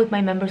Zoom call with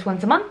my members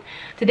once a month.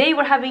 Today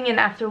we're having an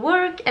after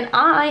work, and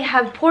I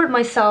have poured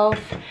myself,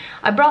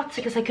 I brought,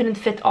 because I couldn't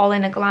fit all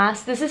in a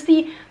glass, this is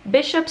the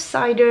Bishop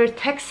Cider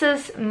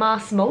Texas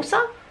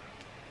Mimosa.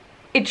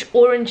 It's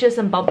oranges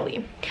and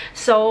bubbly.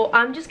 So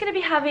I'm just gonna be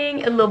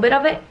having a little bit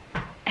of it,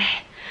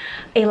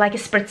 like a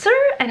spritzer,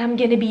 and I'm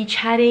gonna be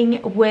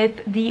chatting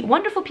with the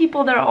wonderful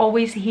people that are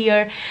always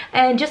here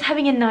and just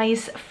having a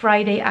nice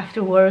Friday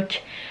after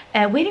work,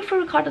 waiting for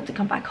Ricardo to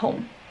come back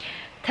home.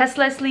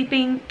 Tesla is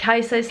sleeping,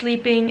 Kaisa is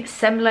sleeping,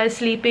 Semla is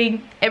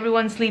sleeping,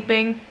 everyone's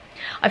sleeping.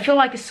 I feel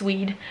like a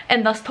Swede,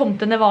 and thus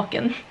tomten är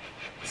vaken.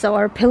 So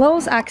our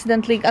pillows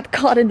accidentally got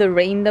caught in the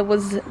rain that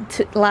was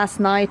last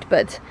night,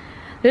 but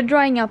they're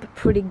drying up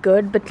pretty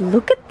good. But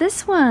look at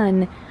this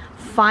one.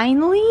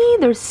 Finally,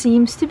 there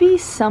seems to be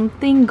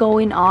something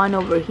going on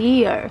over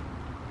here.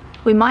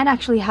 We might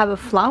actually have a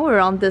flower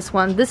on this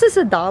one. This is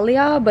a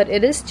dahlia, but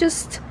it is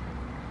just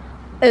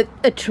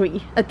a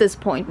tree at this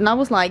point. And I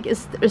was like,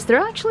 is there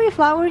actually a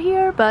flower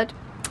here? But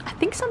I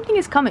think something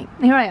is coming.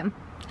 Here I am.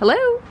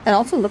 Hello. And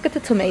also look at the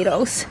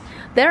tomatoes.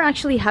 They're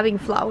actually having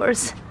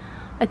flowers.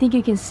 I think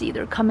you can see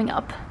they're coming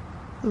up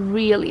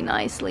really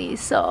nicely.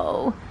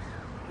 So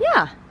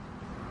yeah,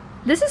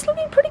 this is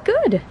looking pretty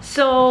good.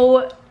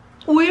 So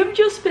we've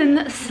just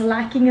been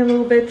slacking a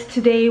little bit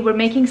today. We're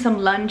making some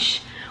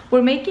lunch.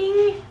 We're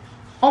making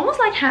almost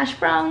like hash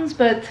browns,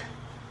 but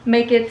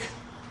make it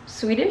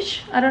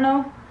Swedish. I don't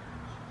know.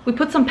 We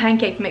put some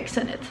pancake mix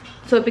in it,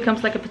 so it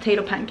becomes like a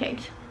potato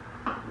pancake.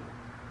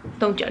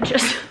 Don't judge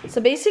us. So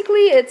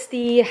basically it's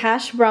the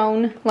hash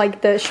brown,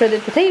 like the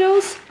shredded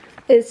potatoes,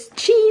 is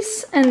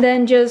cheese, and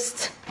then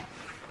just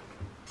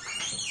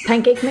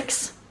pancake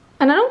mix.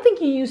 And I don't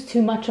think you use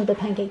too much of the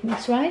pancake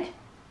mix, right?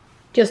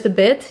 Just a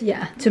bit,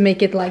 yeah, to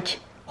make it like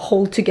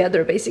hold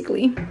together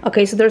basically.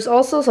 Okay, so there's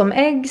also some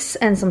eggs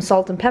and some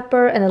salt and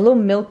pepper and a little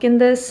milk in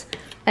this,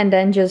 and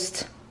then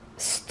just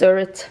stir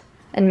it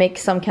and make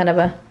some kind of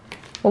a,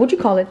 what would you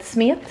call it?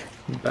 Smet?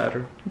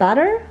 Batter.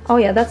 Batter? Oh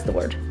yeah, that's the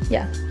word.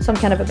 Yeah, some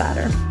kind of a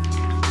batter.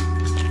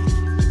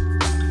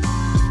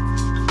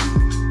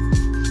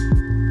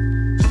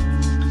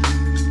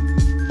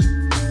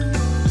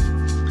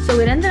 So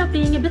it ended up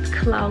being a bit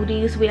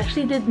cloudy, so we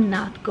actually did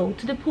not go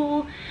to the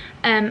pool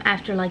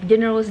after like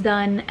dinner was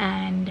done,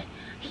 and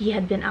he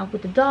had been out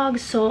with the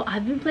dogs. So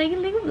I've been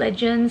playing League of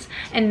Legends,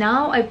 and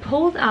now I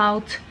pulled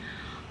out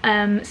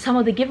some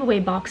of the giveaway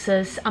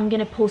boxes. I'm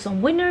gonna pull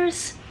some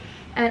winners,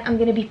 and I'm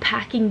gonna be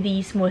packing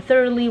these more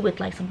thoroughly with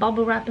like some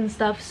bubble wrap and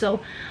stuff. So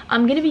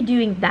I'm gonna be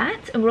doing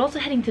that, and we're also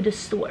heading to the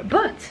store.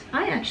 But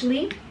I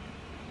actually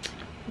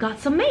got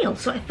some mail,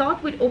 so I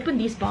thought we'd open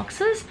these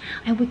boxes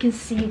and we can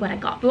see what I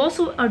got. We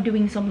also are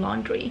doing some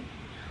laundry.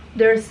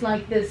 There's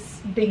like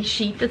this big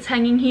sheet that's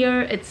hanging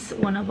here. It's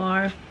one of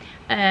our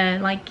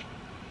like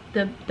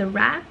the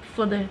wrap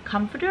for the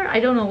comforter. I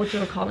don't know what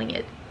you're calling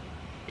it.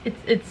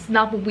 It's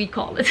not what we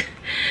call it.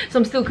 So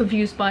I'm still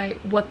confused by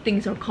what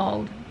things are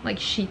called, like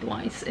sheet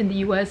wise in the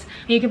US.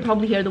 And you can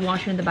probably hear the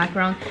washer in the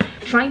background.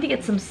 Trying to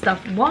get some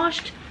stuff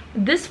washed.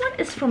 This one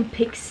is from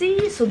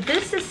Pixie, so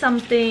this is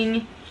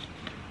something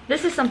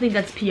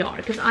that's PR,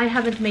 because I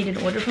haven't made an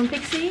order from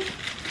Pixie,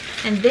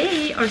 and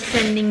they are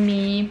sending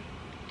me,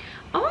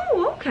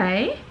 oh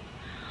okay,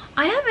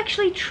 I have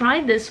actually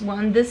tried this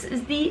one. This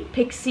is the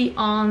Pixie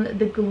on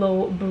the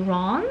Glow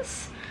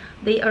Bronze.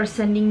 They are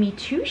sending me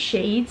 2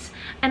 shades,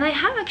 and I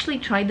have actually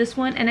tried this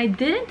one, and I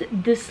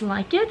didn't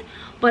dislike it,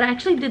 but I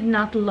actually did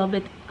not love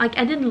it. Like,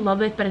 I didn't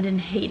love it, but I didn't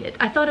hate it.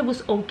 I thought it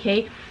was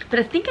okay, but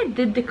I think I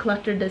did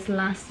declutter this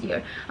last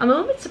year. I'm a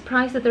little bit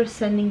surprised that they're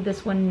sending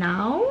this one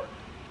now,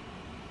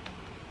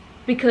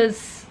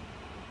 because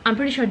I'm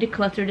pretty sure I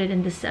decluttered it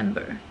in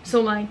December.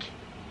 So like,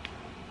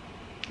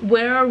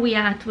 where are we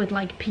at with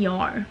like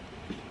PR?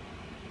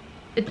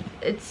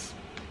 It's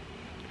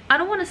I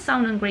don't want to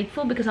sound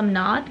ungrateful, because I'm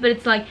not, but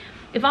it's like,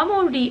 if I've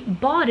already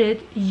bought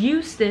it,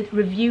 used it,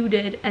 reviewed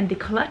it, and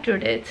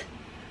decluttered it,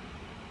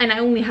 and I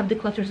only have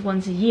declutters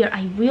once a year,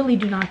 I really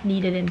do not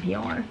need it in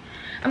PR.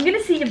 I'm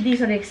gonna see if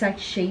these are the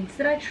exact shades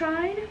that I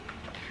tried,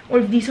 or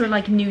if these are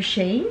like new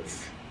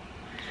shades.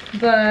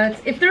 But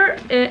if they're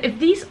if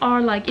these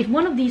are like, if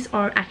one of these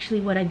are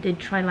actually what I did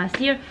try last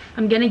year,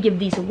 I'm gonna give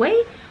these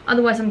away.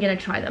 Otherwise I'm gonna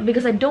try them,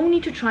 because I don't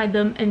need to try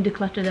them and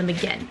declutter them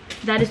again.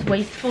 That is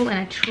wasteful, and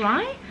I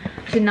try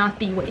to not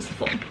be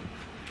wasteful.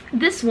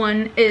 This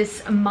one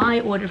is my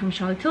order from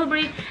Charlotte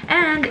Tilbury,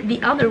 and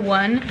the other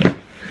one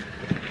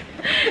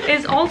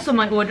is also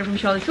my order from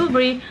Charlotte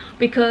Tilbury,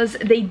 because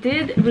they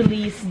did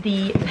release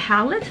the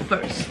palette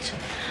first,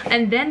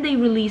 and then they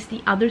released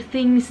the other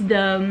things,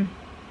 the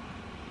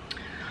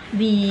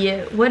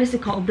what is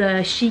it called,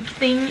 the chic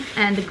thing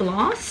and the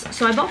gloss.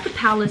 So I bought the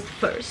palette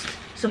first.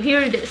 So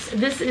here it is.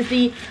 This is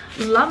the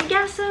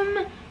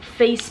Lovegasm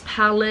face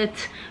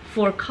palette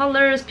for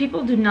colors.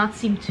 People do not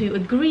seem to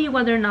agree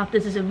whether or not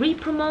this is a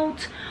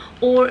re-promote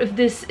or if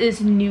this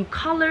is new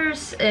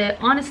colors.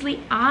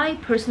 Honestly, I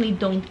personally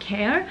don't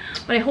care,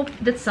 but I hope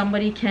that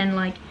somebody can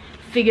like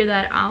figure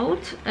that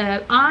out.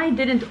 I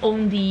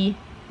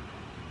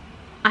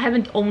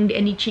haven't owned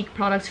any cheek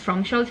products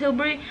from Charlotte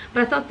Tilbury,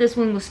 but I thought this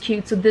one was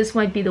cute, so this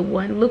might be the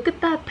one. Look at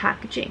that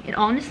packaging. It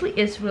honestly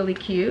is really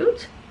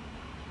cute.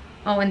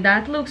 Oh, and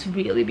that looks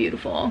really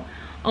beautiful.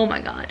 Oh my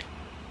god.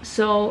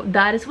 So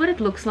that is what it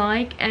looks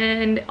like,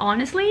 and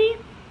honestly,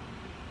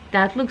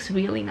 that looks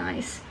really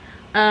nice.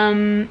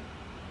 The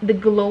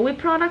glowy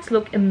products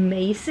look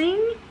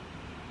amazing,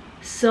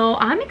 so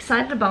I'm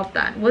excited about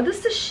that. What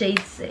does the shade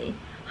say?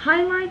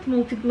 Highlight,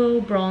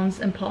 Multi-Glow, Bronze,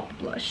 and Pop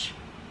Blush.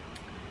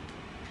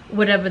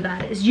 Whatever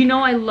that is. You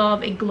know I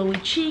love a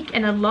glowy cheek,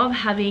 and I love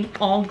having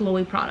all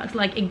glowy products,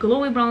 like a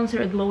glowy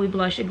bronzer, a glowy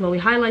blush, a glowy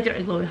highlighter,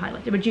 a glowy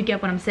highlighter. But you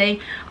get what I'm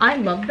saying. I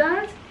love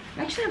that.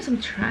 I actually have some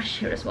trash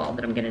here as well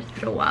that I'm gonna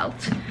throw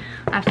out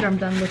after I'm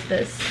done with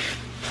this.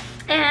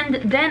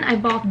 And then I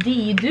bought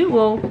the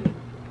Duo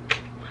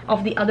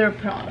of the other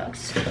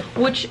products,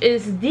 which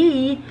is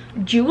the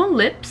Jewel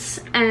Lips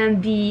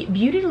and the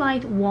Beauty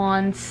Light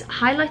Wands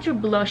highlighter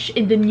blush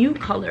in the new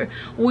color,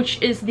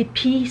 which is the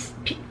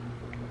Peach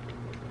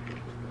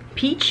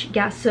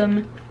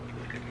Gasm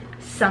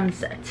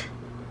Sunset.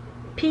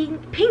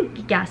 Pink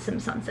Gasm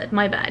Sunset,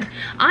 my bad.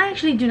 I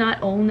actually do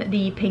not own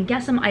the Pink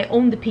Gasm, I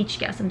own the Peach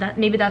Gasm.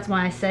 Maybe that's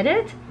why I said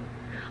it.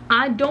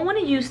 I don't want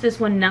to use this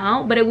one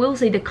now, but I will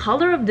say the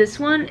color of this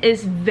one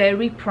is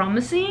very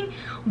promising.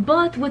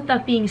 But with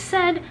that being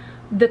said,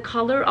 the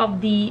color of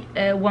the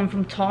one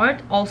from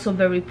Tarte also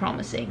very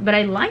promising. But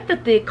I like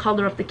that the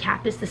color of the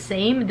cap is the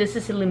same. This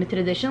is a limited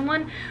edition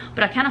one,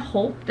 but I kind of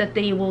hope that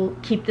they will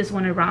keep this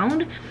one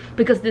around,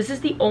 because this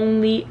is the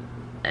only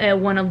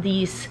one of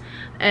these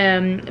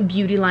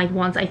Beauty Light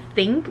ones, I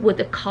think, with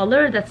a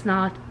color that's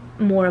not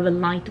more of a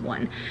light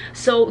one.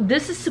 So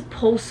this is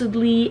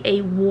supposedly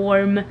a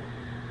warm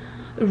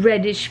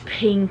reddish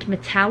pink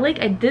metallic.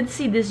 I did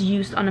see this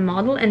used on a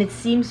model and it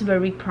seems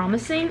very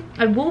promising.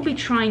 I will be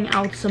trying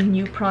out some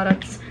new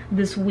products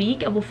this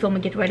week. I will film a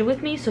Get Ready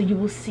With Me, so you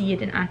will see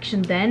it in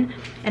action then.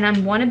 And I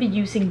want to be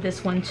using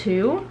this one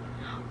too.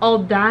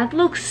 Oh, that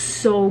looks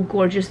so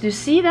gorgeous. Do you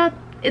see that?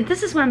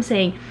 This is what I'm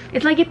saying.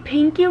 It's like a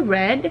pinky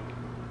red,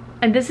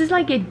 and this is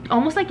like a,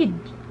 almost like it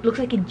looks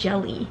like a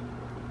jelly.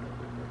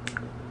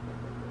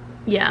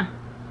 Yeah.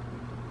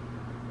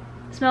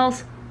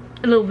 Smells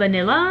a little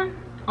vanilla.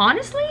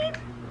 Honestly,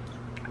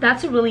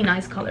 that's a really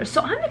nice color.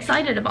 So I'm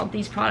excited about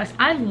these products.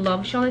 I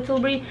love Charlotte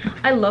Tilbury.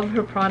 I love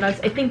her products.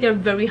 I think they're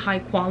very high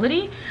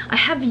quality. I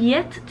have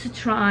yet to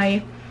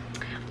try,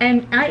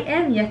 and I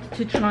am yet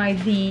to try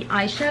the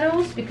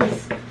eyeshadows,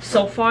 because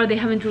so far they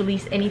haven't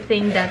released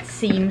anything that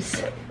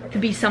seems to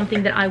be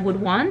something that I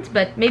would want,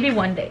 but maybe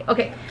one day.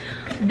 Okay,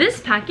 this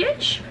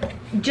package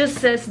just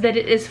says that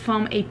it is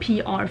from a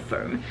PR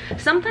firm.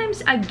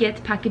 Sometimes I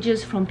get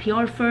packages from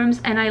PR firms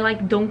and I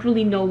like don't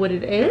really know what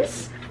it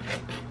is.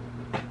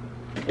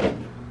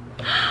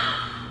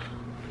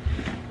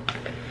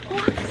 Oh,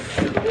 I'm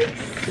so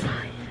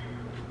excited.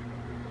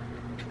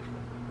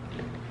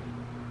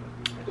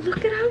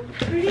 Look at how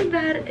pretty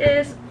that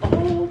is.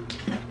 Oh,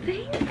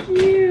 thank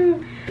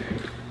you.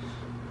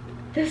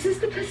 This is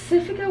the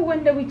Pacifica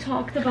one that we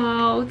talked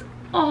about.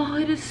 Oh,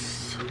 it is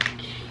so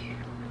cute.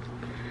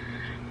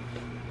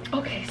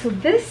 Okay, so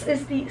this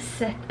is the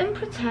Set and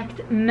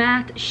Protect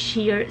Matte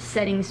Sheer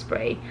Setting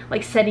Spray,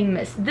 like setting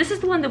mist. This is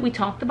the one that we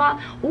talked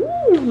about.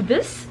 Ooh,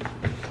 this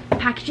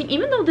packaging,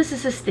 even though this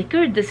is a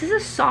sticker, this is a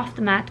soft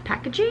matte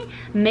packaging,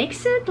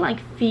 makes it like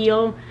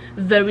feel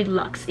very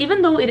luxe.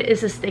 Even though it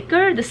is a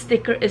sticker, the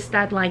sticker is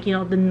that, like, you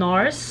know, the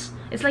NARS.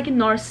 It's like a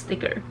NARS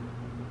sticker.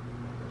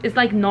 It's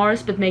like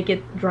NARS but make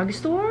it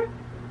drugstore.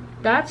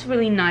 That's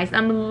really nice.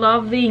 I'm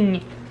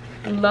loving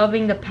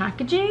the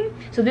packaging.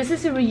 So this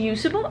is a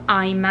reusable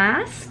eye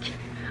mask.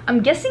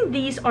 I'm guessing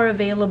these are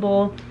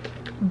available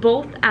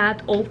both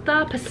at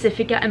Ulta,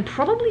 Pacifica, and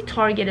probably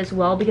Target as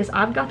well, because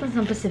I've gotten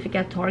some Pacifica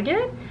at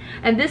Target.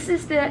 And this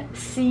is the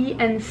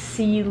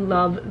C&C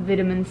Love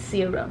Vitamin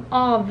Serum.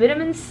 Oh,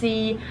 vitamin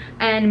C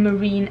and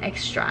marine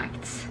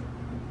extracts.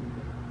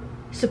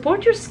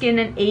 Support your skin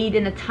and aid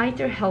in a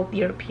tighter,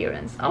 healthier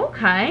appearance.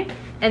 Okay.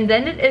 And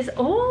then it is,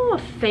 oh, a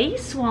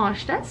face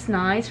wash. That's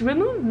nice.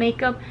 Remove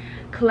makeup,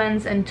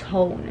 cleanse and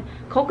tone.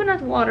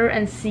 Coconut water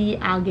and sea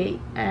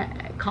algae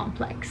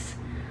complex.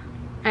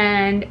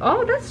 And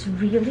oh, that's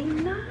really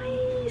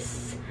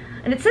nice.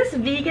 And it says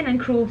vegan and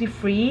cruelty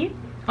free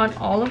on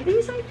all of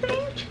these, I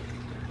think.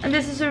 And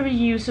this is a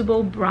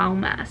reusable brow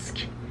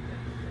mask.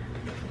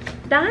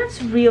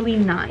 That's really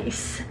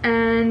nice.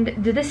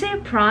 And did they say a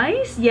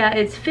price? Yeah,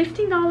 it's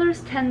 $15,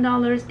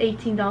 $10,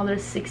 $18,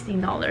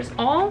 $16.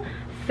 All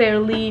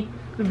fairly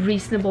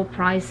reasonable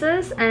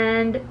prices.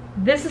 And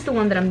this is the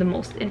one that I'm the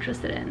most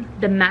interested in.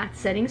 The matte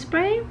setting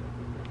spray,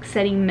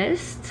 setting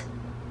mist.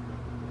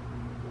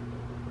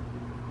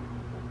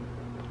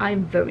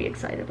 I'm very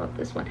excited about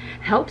this one.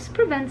 Helps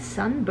prevent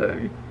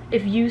sunburn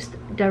if used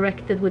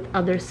directed with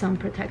other sun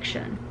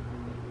protection.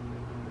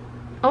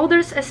 Oh,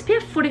 there's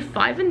SPF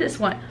 45 in this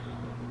one.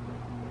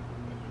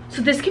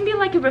 So this can be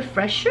like a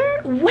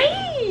refresher?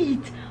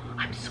 Wait!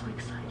 I'm so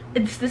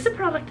excited. Is this a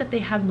product that they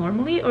have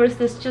normally, or is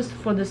this just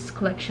for this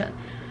collection?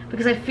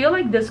 Because I feel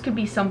like this could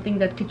be something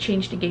that could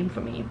change the game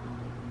for me.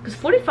 Because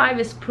 45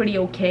 is pretty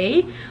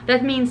okay.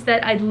 That means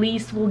that I at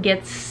least will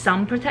get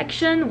some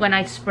protection when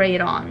I spray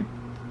it on.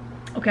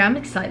 Okay, I'm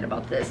excited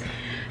about this.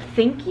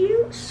 Thank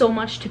you so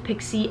much to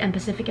Pixie and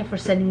Pacifica for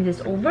sending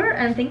this over.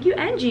 And thank you,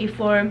 Angie,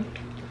 for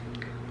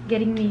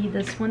getting me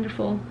this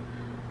wonderful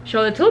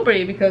Charlotte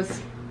Tilbury,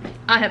 because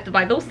I have to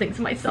buy those things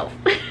myself.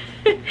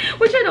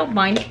 Which I don't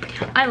mind.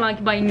 I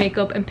like buying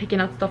makeup and picking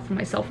out stuff for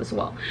myself as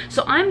well.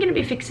 So I'm gonna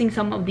be fixing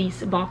some of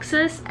these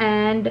boxes,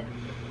 and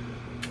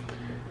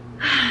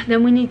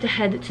then we need to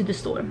head to the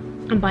store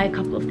and buy a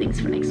couple of things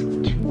for next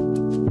week.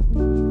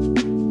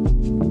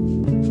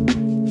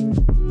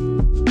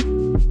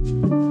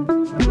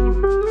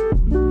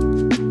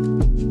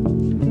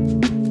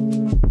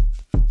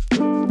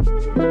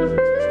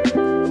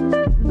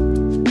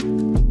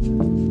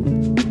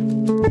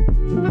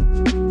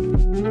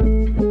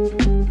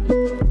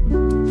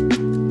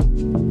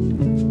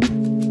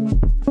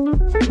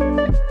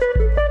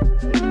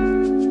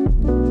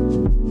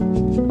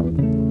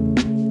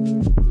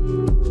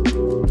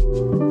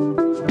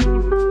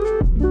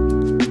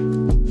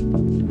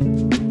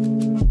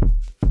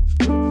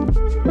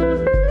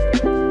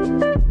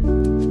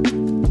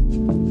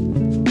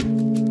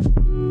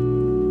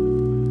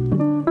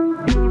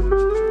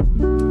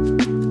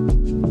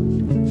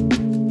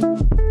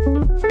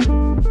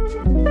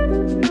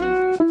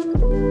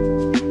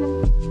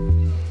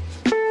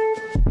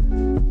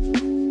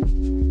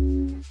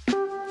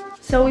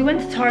 So we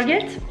went to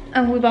Target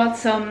and we bought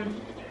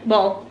some,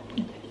 well,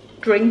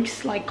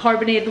 drinks like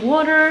carbonated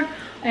water,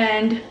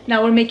 and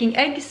now we're making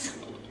eggs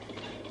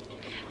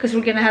because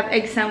we're gonna have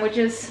egg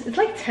sandwiches. It's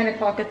like 10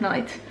 o'clock at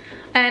night,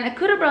 and I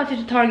could have brought you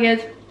to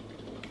Target,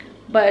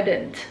 but I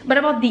didn't. But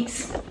I bought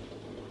these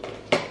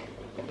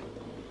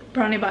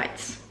brownie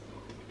bites,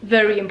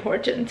 very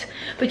important.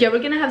 But yeah,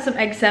 we're gonna have some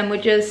egg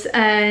sandwiches,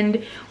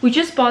 and we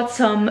just bought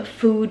some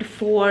food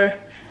for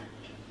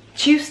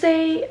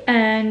Tuesday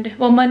and,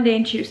 well, Monday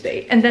and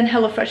Tuesday, and then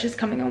HelloFresh is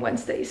coming on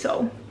Wednesday.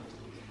 So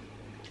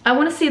I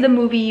want to see the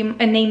movie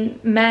A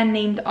Man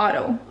Named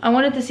Otto. I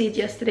wanted to see it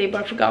yesterday,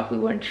 but I forgot we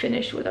weren't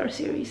finished with our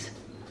series.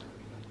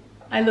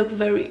 I look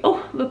very,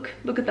 oh, look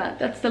at that.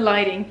 That's the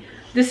lighting.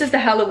 This is the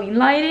Halloween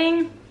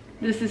lighting.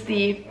 This is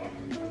the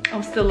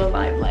I'm still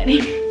alive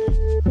lighting.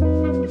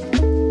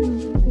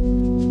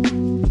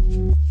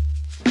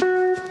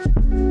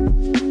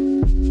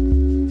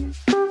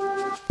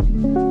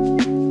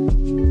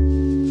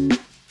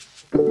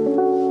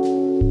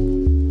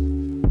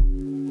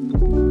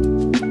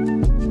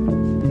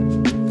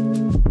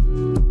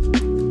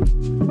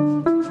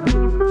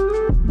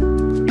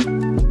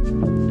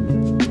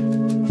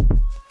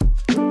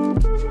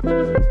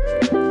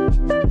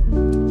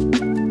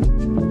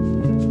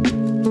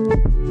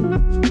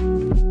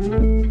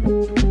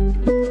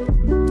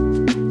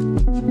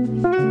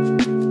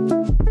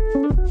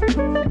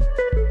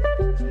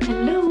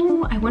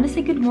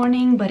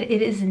 But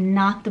it is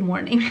not the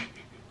morning.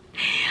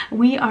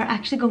 We are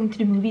actually going to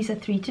the movies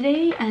at 3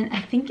 today, and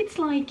I think it's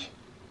like,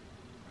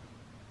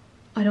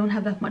 I don't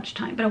have that much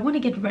time, but I want to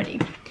get ready.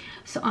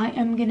 So I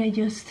am gonna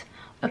just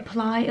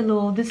apply a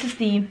little, this is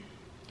the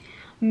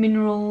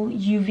mineral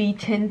UV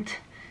tint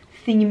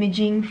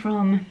thingamajig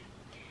from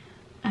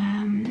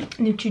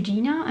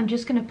Neutrogena. I'm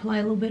just gonna apply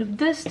a little bit of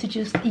this to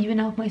just even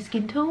out my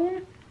skin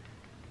tone.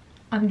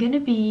 I'm gonna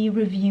be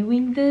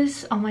reviewing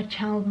this on my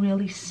channel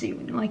really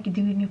soon, like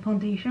doing a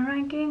foundation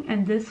ranking,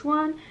 and this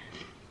one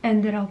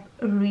ended up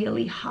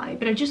really high,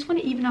 but I just want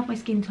to even up my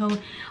skin tone.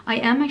 I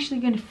am actually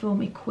going to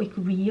film a quick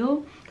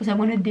reel because I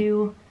want to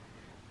do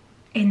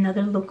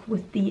another look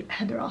with the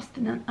Heather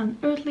Austin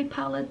Unearthly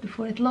palette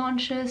before it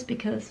launches,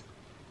 because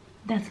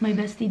that's my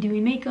bestie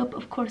doing makeup.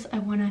 Of course I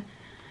want to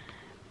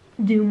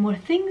do more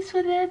things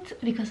with it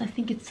because I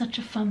think it's such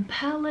a fun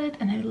palette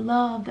and I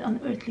love the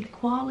Unearthly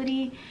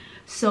quality.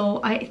 So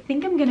I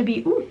think I'm gonna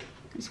be, ooh,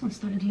 this one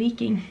started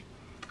leaking.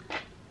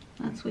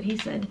 That's what he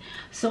said.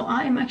 So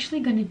I am actually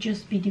gonna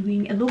just be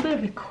doing a little bit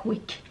of a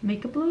quick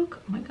makeup look.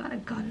 Oh my god, I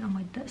got it on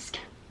my desk.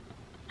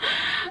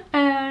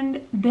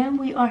 And then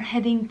we are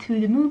heading to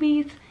the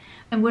movies,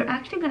 and we're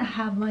actually gonna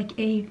have like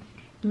a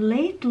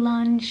late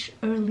lunch,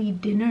 early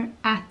dinner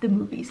at the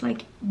movies.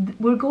 Like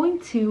we're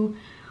going to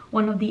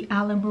one of the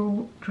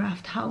Alamo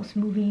Draft House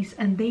movies,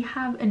 and they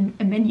have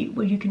a menu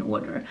where you can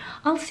order.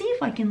 I'll see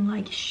if I can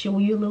like show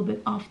you a little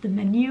bit off the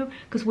menu,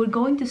 because we're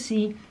going to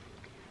see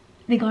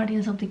the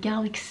Guardians of the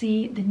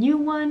Galaxy, the new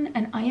one,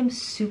 and I am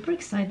super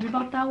excited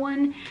about that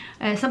one.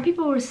 Some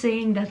people were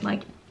saying that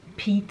like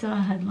PETA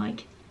had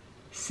like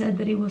said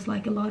that it was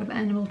like a lot of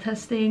animal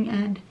testing,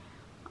 and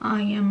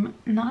I am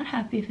not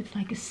happy if it's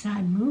like a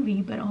sad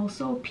movie, but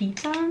also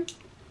PETA,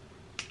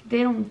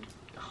 they don't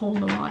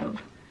hold a lot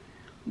of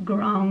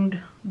ground.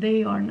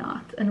 They are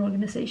not an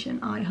organization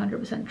I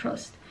 100%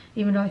 trust,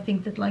 even though I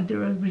think that like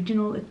their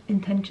original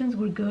intentions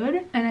were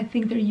good, and I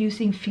think they're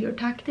using fear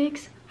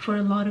tactics for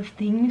a lot of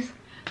things.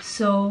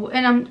 So,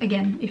 and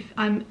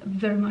I'm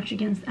very much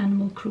against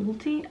animal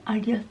cruelty. I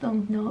just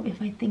don't know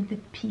if I think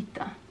that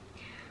PETA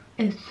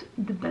is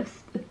the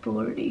best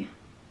authority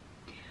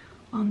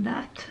on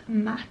that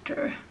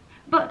matter.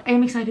 But I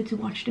am excited to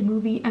watch the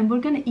movie, and we're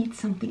gonna eat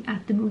something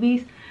at the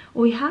movies.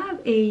 We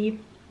have a,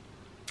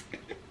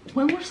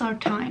 when was our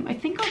time? I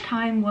think our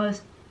time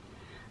was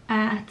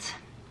at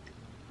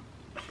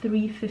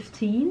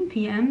 3:15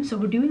 p.m. so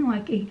we're doing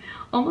like a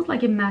almost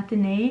like a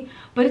matinee,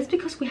 but it's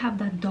because we have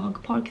that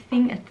dog park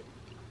thing at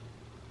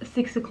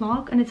 6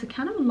 o'clock, and it's a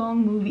kind of a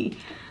long movie,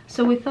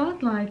 so we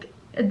thought like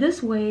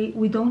this way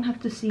we don't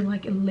have to see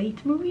like a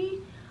late movie.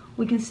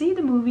 We can see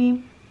the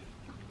movie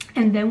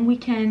and then we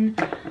can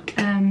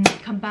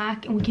come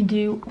back and we can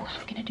do, oh,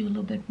 I'm gonna do a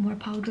little bit more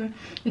powder.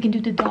 We can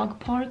do the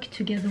dog park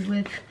together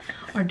with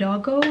our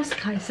doggos.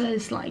 Kaisa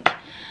is like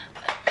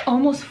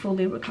almost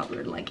fully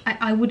recovered. Like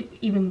I would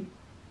even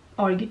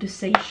argue to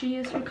say she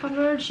is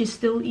recovered. She's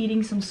still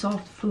eating some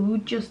soft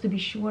food just to be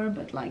sure,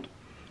 but like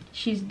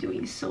she's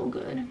doing so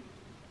good.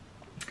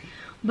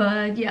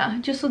 But yeah,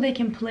 just so they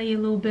can play a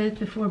little bit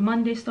before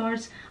Monday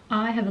starts.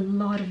 I have a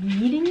lot of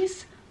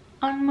meetings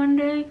on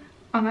Monday.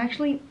 I'm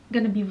actually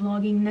gonna be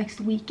vlogging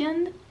next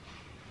weekend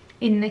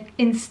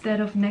instead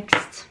of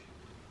next.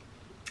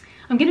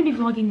 I'm gonna be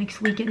vlogging next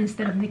weekend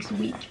instead of next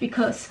week,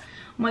 because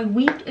my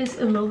week is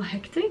a little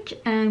hectic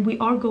and we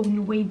are going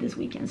away this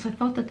weekend. So I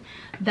thought that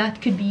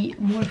that could be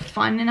more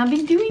fun, and I've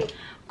been doing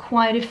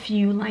quite a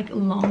few like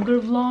longer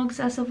vlogs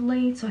as of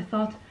late. So I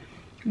thought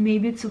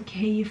maybe it's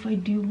okay if I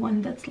do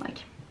one that's like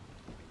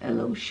a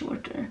little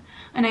shorter.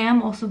 And I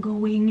am also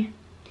going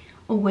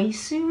away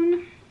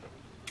soon.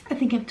 I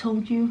think I've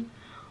told you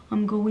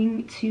I'm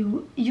going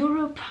to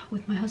Europe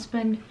with my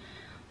husband,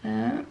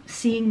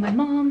 seeing my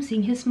mom,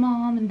 seeing his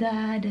mom and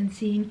dad, and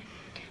seeing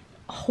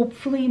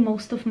hopefully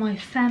most of my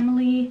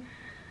family,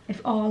 if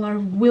all are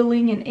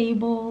willing and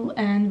able.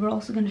 And we're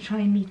also going to try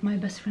and meet my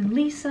best friend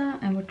Lisa,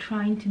 and we're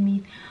trying to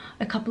meet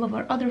a couple of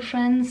our other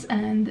friends,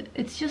 and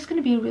it's just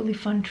going to be a really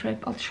fun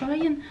trip. I'll try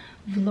and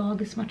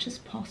vlog as much as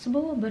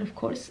possible, but of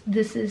course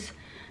this is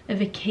a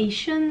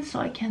vacation, so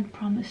I can't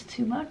promise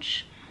too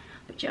much.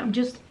 But yeah, I'm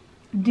just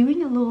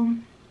doing a little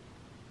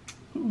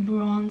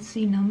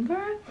bronzy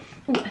number.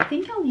 Oh, I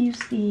think I'll use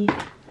the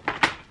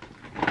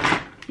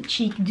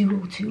cheek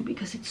duo too,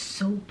 because it's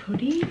so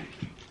pretty.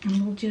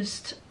 And we'll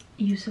just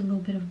use a little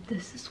bit of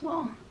this as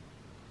well.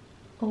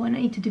 Oh, and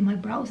I need to do my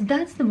brows.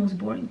 That's the most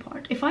boring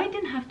part. If I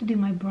didn't have to do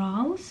my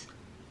brows,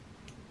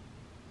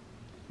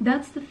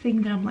 that's the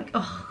thing that I'm like,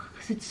 oh,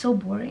 because it's so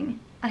boring.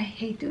 I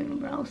hate doing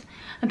brows.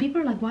 And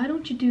people are like, why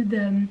don't you do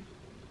the,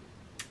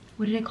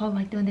 what do they call,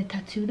 like when they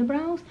tattoo the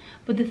brows?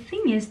 But the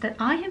thing is that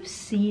I have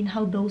seen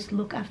how those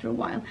look after a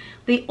while.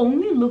 They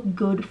only look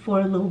good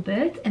for a little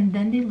bit, and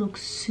then they look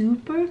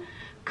super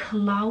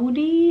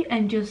cloudy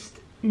and just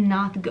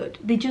not good.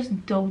 They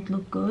just don't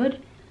look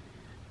good.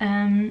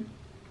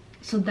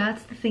 So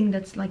that's the thing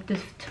that's like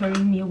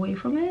deterring me away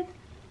from it.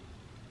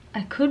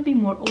 I could be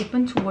more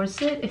open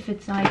towards it if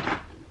it's like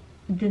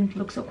didn't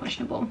look so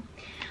questionable.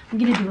 I'm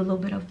gonna do a little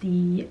bit of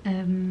the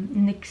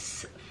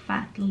NYX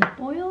Fat Lip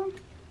Oil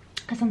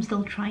because I'm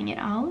still trying it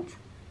out.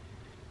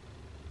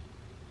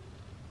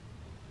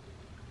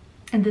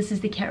 And this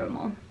is the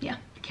caramel. Yeah,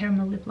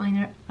 caramel lip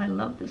liner. I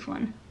love this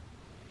one.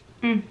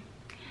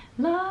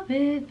 Love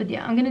it. But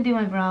yeah, I'm gonna do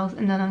my brows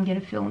and then I'm gonna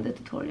film the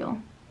tutorial.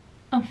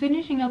 I'm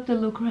finishing up the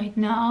look right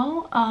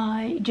now.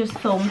 I just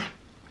filmed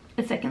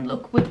a second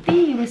look with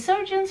the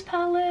Resurgence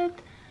palette,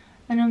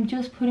 and I'm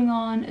just putting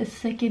on a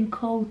second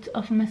coat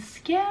of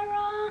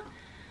mascara,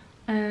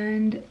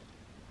 and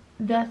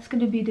that's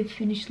gonna be the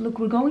finished look.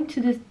 We're going to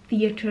the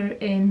theater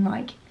in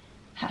like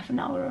half an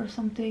hour or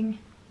something,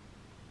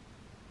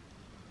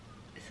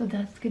 so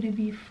that's gonna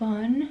be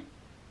fun.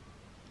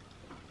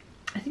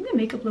 I think the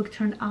makeup look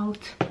turned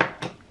out,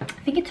 I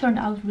think it turned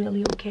out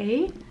really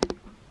okay.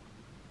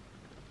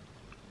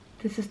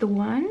 This is the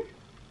one.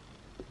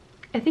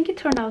 I think it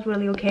turned out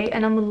really okay,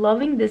 and I'm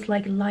loving this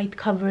like light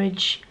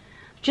coverage,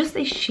 just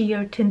a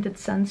sheer tinted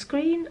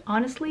sunscreen.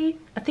 Honestly,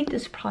 I think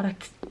this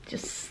product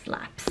just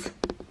slaps.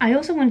 I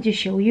also wanted to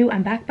show you,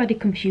 I'm back by the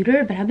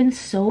computer, but I've been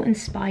so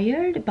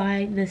inspired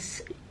by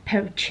this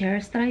pair of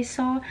chairs that I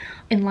saw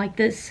in like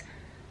this,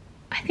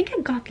 I think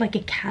I got like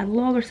a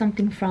catalog or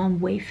something from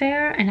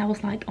Wayfair, and I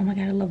was like, oh my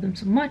god, I love them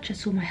so much. I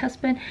saw my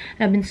husband,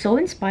 and I've been so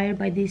inspired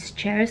by these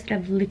chairs that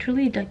I've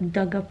literally like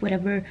dug up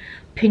whatever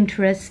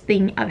Pinterest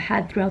thing I've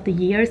had throughout the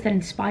years that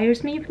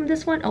inspires me from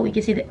this one. Oh, you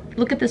can see that.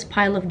 Look at this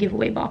pile of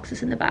giveaway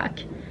boxes in the back.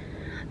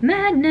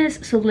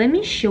 Madness. So let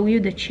me show you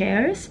the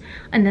chairs,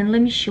 and then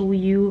let me show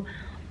you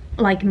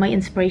like my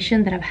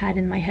inspiration that I've had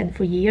in my head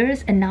for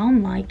years. And now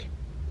I'm like,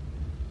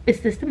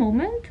 is this the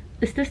moment?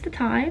 Is this the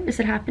time? Is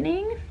it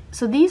happening?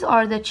 So these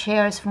are the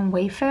chairs from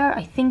Wayfair.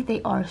 I think they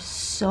are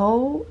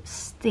so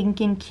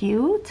stinking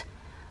cute.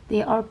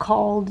 They are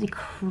called the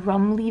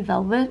Crumbly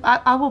Velvet.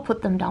 I will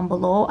put them down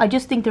below. I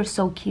just think they're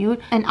so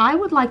cute. And I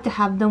would like to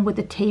have them with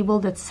a table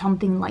that's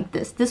something like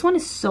this. This one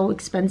is so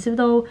expensive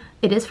though.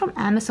 It is from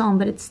Amazon,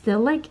 but it's still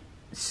like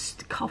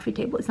coffee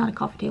table. It's not a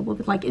coffee table,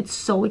 but like it's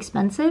so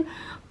expensive.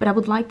 But I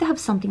would like to have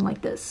something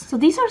like this. So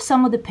these are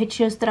some of the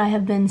pictures that I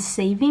have been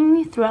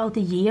saving throughout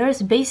the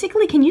years.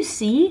 Basically, can you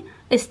see?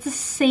 It's the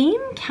same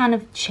kind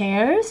of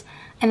chairs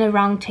and a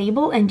round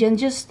table, and then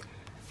just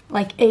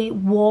like a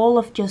wall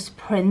of just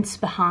prints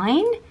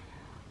behind.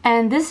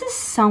 And this is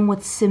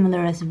somewhat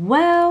similar as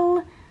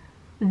well.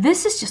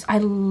 This is just, I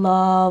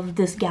love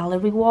this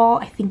gallery wall.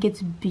 I think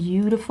it's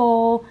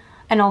beautiful.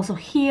 And also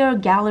here,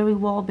 gallery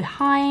wall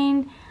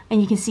behind. And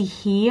you can see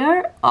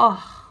here,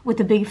 oh, with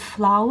the big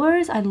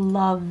flowers, I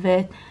love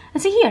it.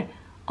 And see here,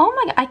 oh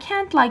my god, I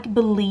can't like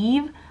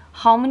believe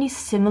how many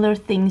similar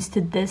things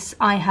to this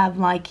I have.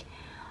 Like,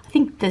 I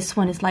think this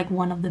one is like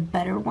one of the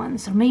better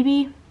ones, or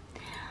maybe,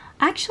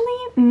 actually,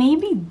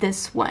 maybe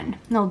this one.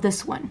 No,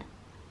 this one.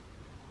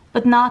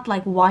 But not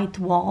like white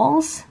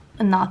walls,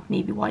 and not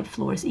maybe white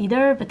floors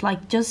either, but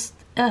like just,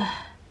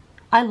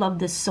 I love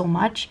this so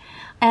much.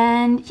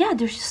 And yeah,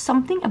 there's just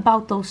something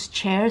about those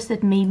chairs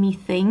that made me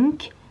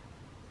think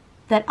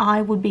that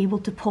I would be able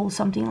to pull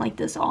something like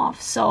this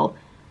off. So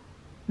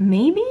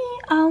maybe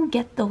I'll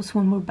get those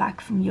when we're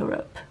back from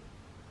Europe.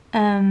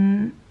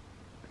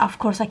 Of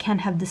course, I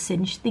can't have the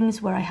cinch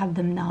things where I have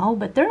them now,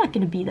 but they're not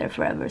going to be there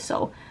forever,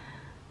 so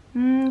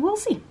we'll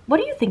see. What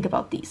do you think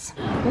about these?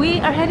 We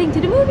are heading to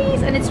the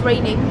movies and it's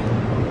raining.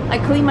 I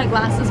cleaned my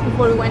glasses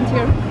before we went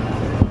here.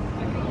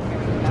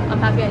 I'm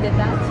happy I did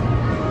that.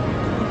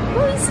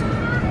 Movies!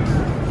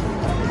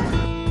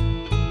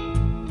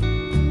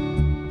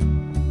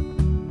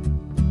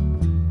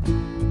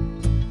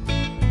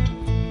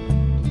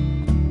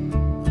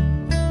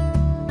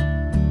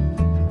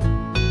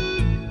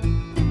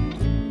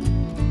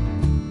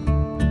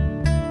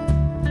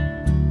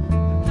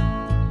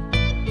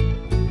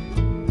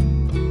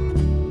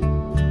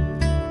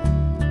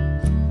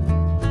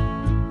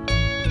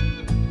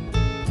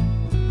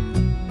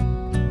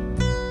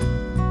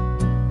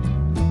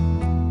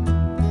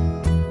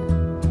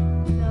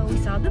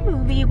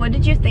 What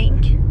did you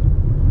think?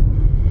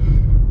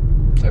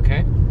 It's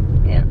okay.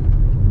 Yeah,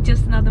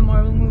 just another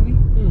Marvel movie.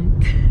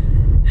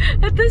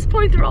 At this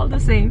point they're all the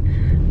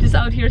same, just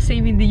out here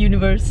saving the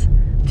universe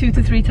 2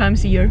 to 3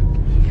 times a year,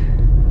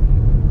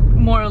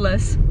 more or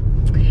less.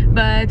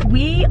 But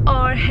we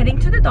are heading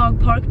to the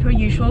dog park per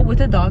usual with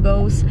the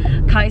doggos.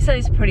 Kaisa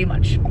is pretty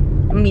much,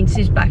 I mean,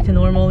 she's back to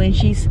normal and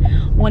she's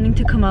wanting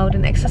to come out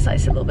and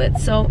exercise a little bit.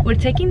 So we're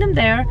taking them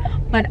there,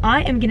 but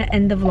I am gonna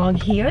end the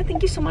vlog here.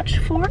 Thank you so much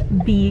for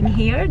being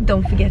here.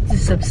 Don't forget to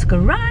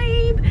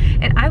subscribe,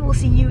 and I will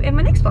see you in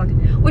my next vlog,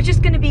 which is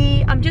gonna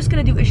be, I'm just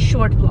gonna do a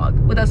short vlog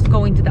with us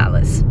going to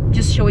Dallas,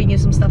 just showing you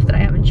some stuff that I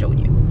haven't shown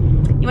you.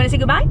 You wanna say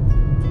goodbye?